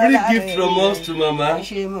 Free gift from us to mama.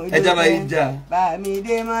 Ẹ jábá yìí jà. Bàmí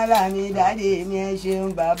Démọ́lá mi dáadé mi ẹ ṣeun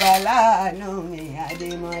bàbá láàánú mi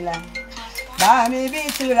Adémọ́lá. Bàmí bí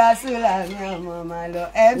túrasúra mi ọmọ máa lọ.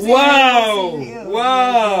 Wow.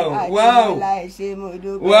 Adémọ́lá ẹ ṣé mo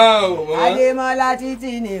dúpẹ́. Adémọ́lá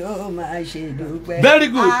títí ni ó máa ṣe dúpẹ́. Very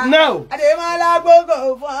good. Now. Adémọ́lá gbogbo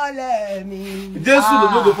fọ́lẹ̀ mi. Jésù ló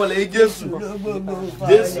gbogbo fọ́lẹ̀ yìí Jésù.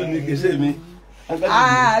 Jésù ni kì í ṣe mi.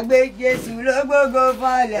 Àgbé Jésù ló gbogbo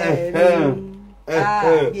fọ́lẹ̀ mi.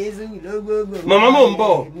 Jésù ló gbogbo fọ́lẹ̀ mi. Màmá mò ń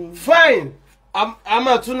bọ̀. Fine. A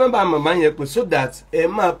máa tún nọ́mbà màmá yẹn pè so that ẹ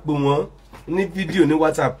máa pè wọ́n ní fídíò ní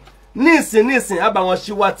WhatsApp. Nísìn á bá wọn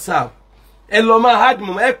ṣe WhatsApp. Ẹ lọ máa hard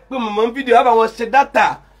mọ̀mọ́ ẹ pé mọ̀mọ́ ní fídíò á bá wọn ṣe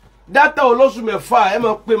dátà olóṣù mẹ́fà ẹ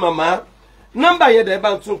máa pè màmá. Nọ́mbà yẹn dẹ̀ ẹ bá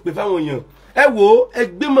ń tún pè fáwọn èèyàn. Ẹ wò ó ẹ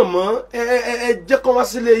gbé mọ̀mọ́ ẹ jẹ́ kán wá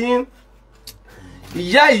sílé yín.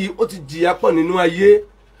 Ìyá yìí ó ti jìyà pọ̀ nínú ayé.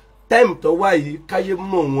 Táìmù tó wá yìí káyé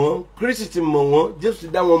mọ̀ wọ́n Kristi ti mọ̀ wọ́n Jésù ti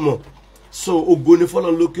dá wọn mọ̀. So ògo ni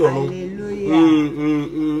fọ́lọ́run lókè ọ̀run.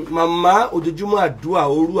 Màmá ojoojúmọ́ àdúà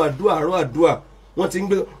òru àdúà àárọ̀ àdúà wọ́n ti ń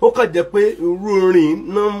gbé ó kàn jẹ́ pé irú orin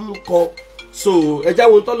náà ń kọ so ẹja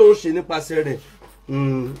wo tọ́ ló ń ṣe nípasẹ̀ rẹ̀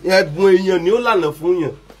ẹ̀bùn èèyàn ni ó lànà fún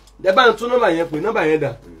yàn ẹ bá ń tún nọ́mbà yẹn pé nọ́mbà yẹn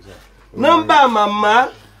dà nọ́mbà màmá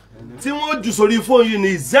tí wọ́n jù sórí fóònù yìí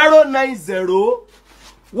ni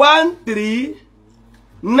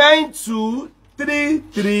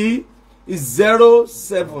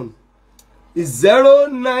 09013323307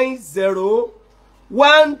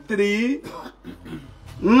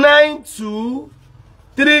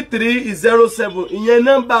 09013323307 ìyẹn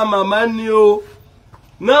nọ́mbà màmá ni o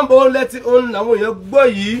nọ́mbà ó lẹ́tí ó ń làwọn èèyàn gbọ́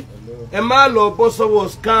yìí ẹ má lọ bọ́ sọ́wọ́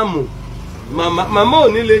scam màmá ò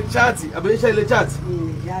ní lè chat àbẹ̀ṣẹ́ lè chat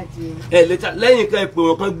ẹ lè chat lẹ́yìn ká ẹ pè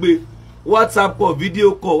wọ́n kàn gbé WhatsApp call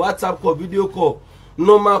video call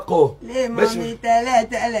normal call. lè mọ mi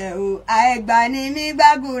tẹ́lẹ̀ o àìgbà ni mí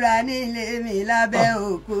gbàgùrà nílé mi lábẹ́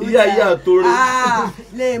òkúta. ìyá àtòrè.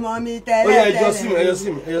 lè mọ mi tẹ́lẹ̀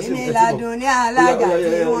èmi ládùn ní alága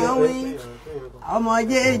tí wọ́n wí. ọmọ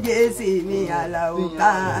jẹ́jẹ́ sí mi Àlàó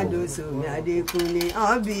Káàdóso mi Adékúnlé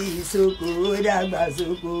hàn bí ìsoko ó dàgbà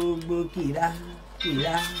sóko gbó kìrá.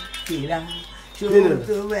 Ṣòro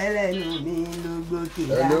tó wẹ́lẹ̀ nù mí ló gbó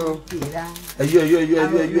kìrá. Àlàó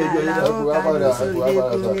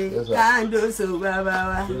Káàdóso bàbá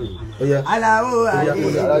wa. Àlàó Adé.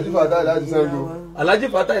 Alhaji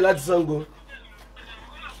Fatai láti Ṣàngó.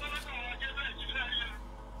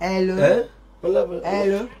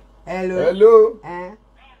 Hello.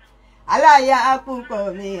 Aláya púpọ̀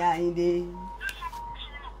mi Àyìndé.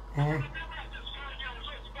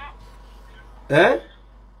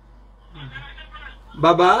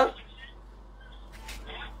 Bàbá.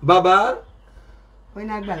 Ó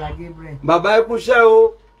ní Agbala Gabriel. Bàbá ẹ kúṣẹ́ o.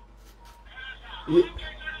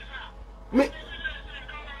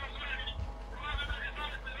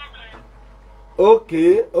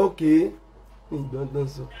 Okay.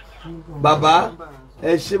 Bàbá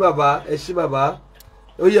ẹ ṣé bàbá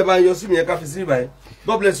ó yẹ bá yọ sí mi yẹn ká fi sí báyìí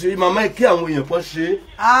God bless you màmá kí àwọn èèyàn kan ṣe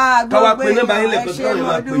káwá pé nọ́mbà yín lẹ́kọ̀ọ́ tí wọ́n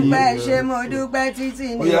máa pè yín. ṣé mo dúpẹ́ títí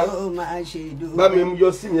ni ó máa ṣe dúpẹ́. bá mi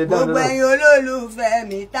yọ sí mi yẹn dáadáa. gbogbo ẹ̀yin olólùfẹ́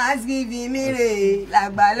mi Thanksgiving mi rè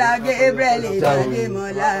l'Agbala Gabriel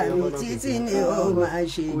Adémọ́lá mi títí ni ó máa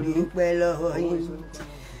ṣe dúpẹ́ lọ́wọ́ yín.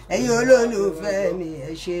 ẹ̀yin olólùfẹ́ mi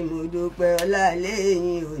ẹ ṣé mo dúpẹ́ ọlá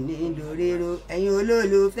lẹ́yìn òní dòréró ẹ̀yin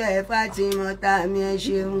olólùfẹ́ Fátímọ́tà mi ẹ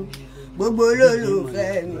ṣeun gbogbo olólùfẹ́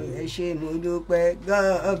mi ẹ ṣé mo dúpẹ́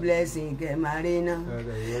God blessing kẹmàrínà.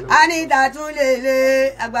 Anita tún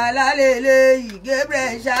lélẹ̀ Agbala lélẹ̀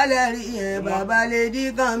Gabriel ṣàlẹ́rì yẹn bàbá lédí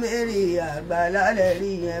kan mẹ́rì Agbala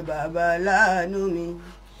lẹ́rì yẹn bàbá láàánú mi.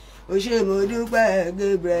 ó ṣé mo dúpẹ́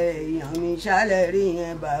Gabriel èèyàn mi ṣàlẹ́rì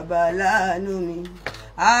yẹn bàbá láàánú mi.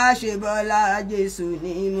 àṣebọ́lá Jésù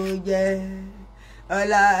ni mo jẹ́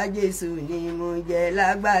ọlá Jésù ni mo jẹ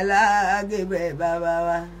lágbàlá Gabriel bàbá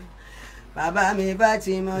wa bàbá mi bá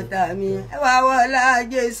ti mọ tàmí ẹ wá wọlá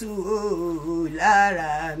Jésù o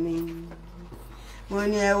lára mi mo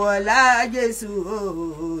ní ẹ wọlá Jésù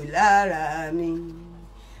o lára mi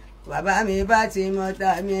bàbá mi bá ti mọ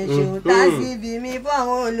tàmí ẹ ṣeun tásì bí mi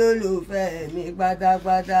fáwọn olólùfẹ́ mi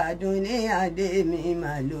pátápátá dùn ní adé mi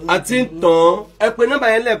mà lórí. àti tán ẹ pè nọ́mbà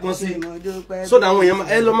yẹn lẹ́ẹ̀kan sí sódà àwọn èèyàn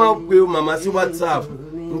ẹ lọ máa pe màmá sí WhatsApp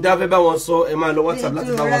ń dáfẹ́ bá wọn sọ ẹ máa lọ WhatsApp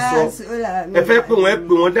láti bá wọn sọ ẹ fẹ́ pè wọ́n ẹ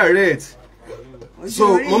pè wọ́n direct so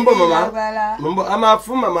mo ń bọ̀ màmá mo ń bọ̀ a máa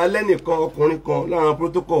fún màmá lẹ́nìkan ọkùnrin kan lára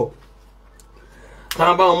protocol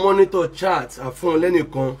táwọn bá wọn monitor chat àfún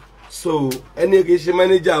lẹ́nìkan so ẹni kì í ṣe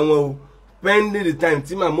manager wọn o pending the time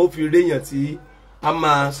tí màmá ó fi réyàn tí a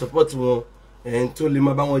máa support wọn tó lè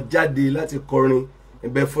máa bá wọn jáde láti kọrin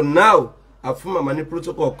but for now àfún màmá ní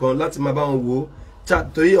protocol kan láti máa bá wọn wò chat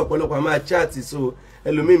torí ọ̀pọ̀lọpọ̀ a máa chat so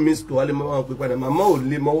ẹlòmíì miss kò wá lè máa wọn pè padà màmá ò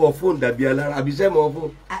lè mọwọ́ fóònù dàbí alára àbí iṣẹ́ mọwọ́ fóònù.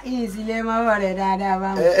 àyìn sì lè mọwọ́ rẹ̀ dáadáa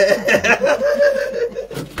báwọn.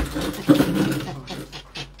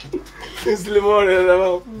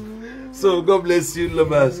 So God bless you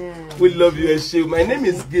lovers. We love you ẹ my name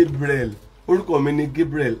is Gabriel. Orúkọ mi ni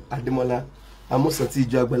Gabriel Ademola. Amosati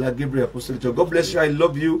ìjọ Agbala Gabriel Apostolic. God bless you. I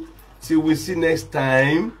love you. Till we see next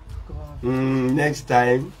time. Next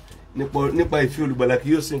time. Nípa ìfẹ́ olùgbàlà kí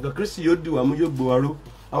yóò sin nǹkan Kristi yóò dìwà mú yóò gbòwárò.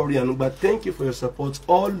 Thank you for your support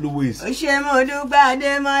always. Ó ṣé mo dúpẹ́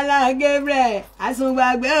Adémọ́lá Gabriel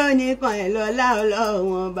àsùngbàgbé oníkan ẹ̀ lọ́lá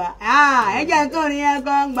Ọlọ́run ọba. Ẹ jẹ́ kórin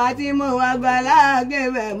ẹ̀kọ́ gbà tí mo wá Agbala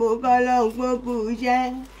Gabriel mo kọ́ lọ́hùn pókú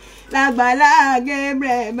iṣẹ́ l'Agbala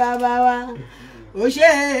Gabriel bàbá wa. Ó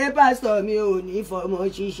ṣé pásítọ̀ mi ò ní fọmọ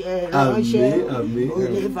ṣiṣẹ́ ránṣẹ́ ò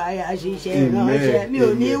ní fàyà ṣiṣẹ́ ránṣẹ́ mi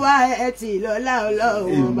ò ní wá ẹtì lọ́lá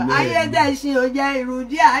Ọlọ́run ọba. Ayé tẹ̀sìn ò jẹ́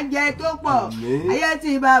ìrùdí àjẹ tó pọ̀ ayé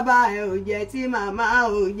tí bàbá ẹ̀ ò jẹ́ tí màmá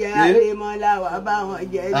ò jẹ́ Adémọ́lá wà bá wọn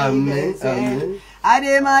jẹ́ níbẹ̀ sẹ́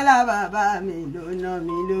Adémọ́lá bàbá mi ló ná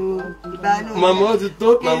mi ló ìbánú màmá ó ti tó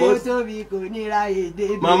màmá ó tóbi kò ní ráyè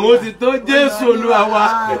débi màmá ó ti tó Jésù Olúwa wa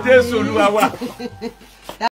Jésù Olúwa wa.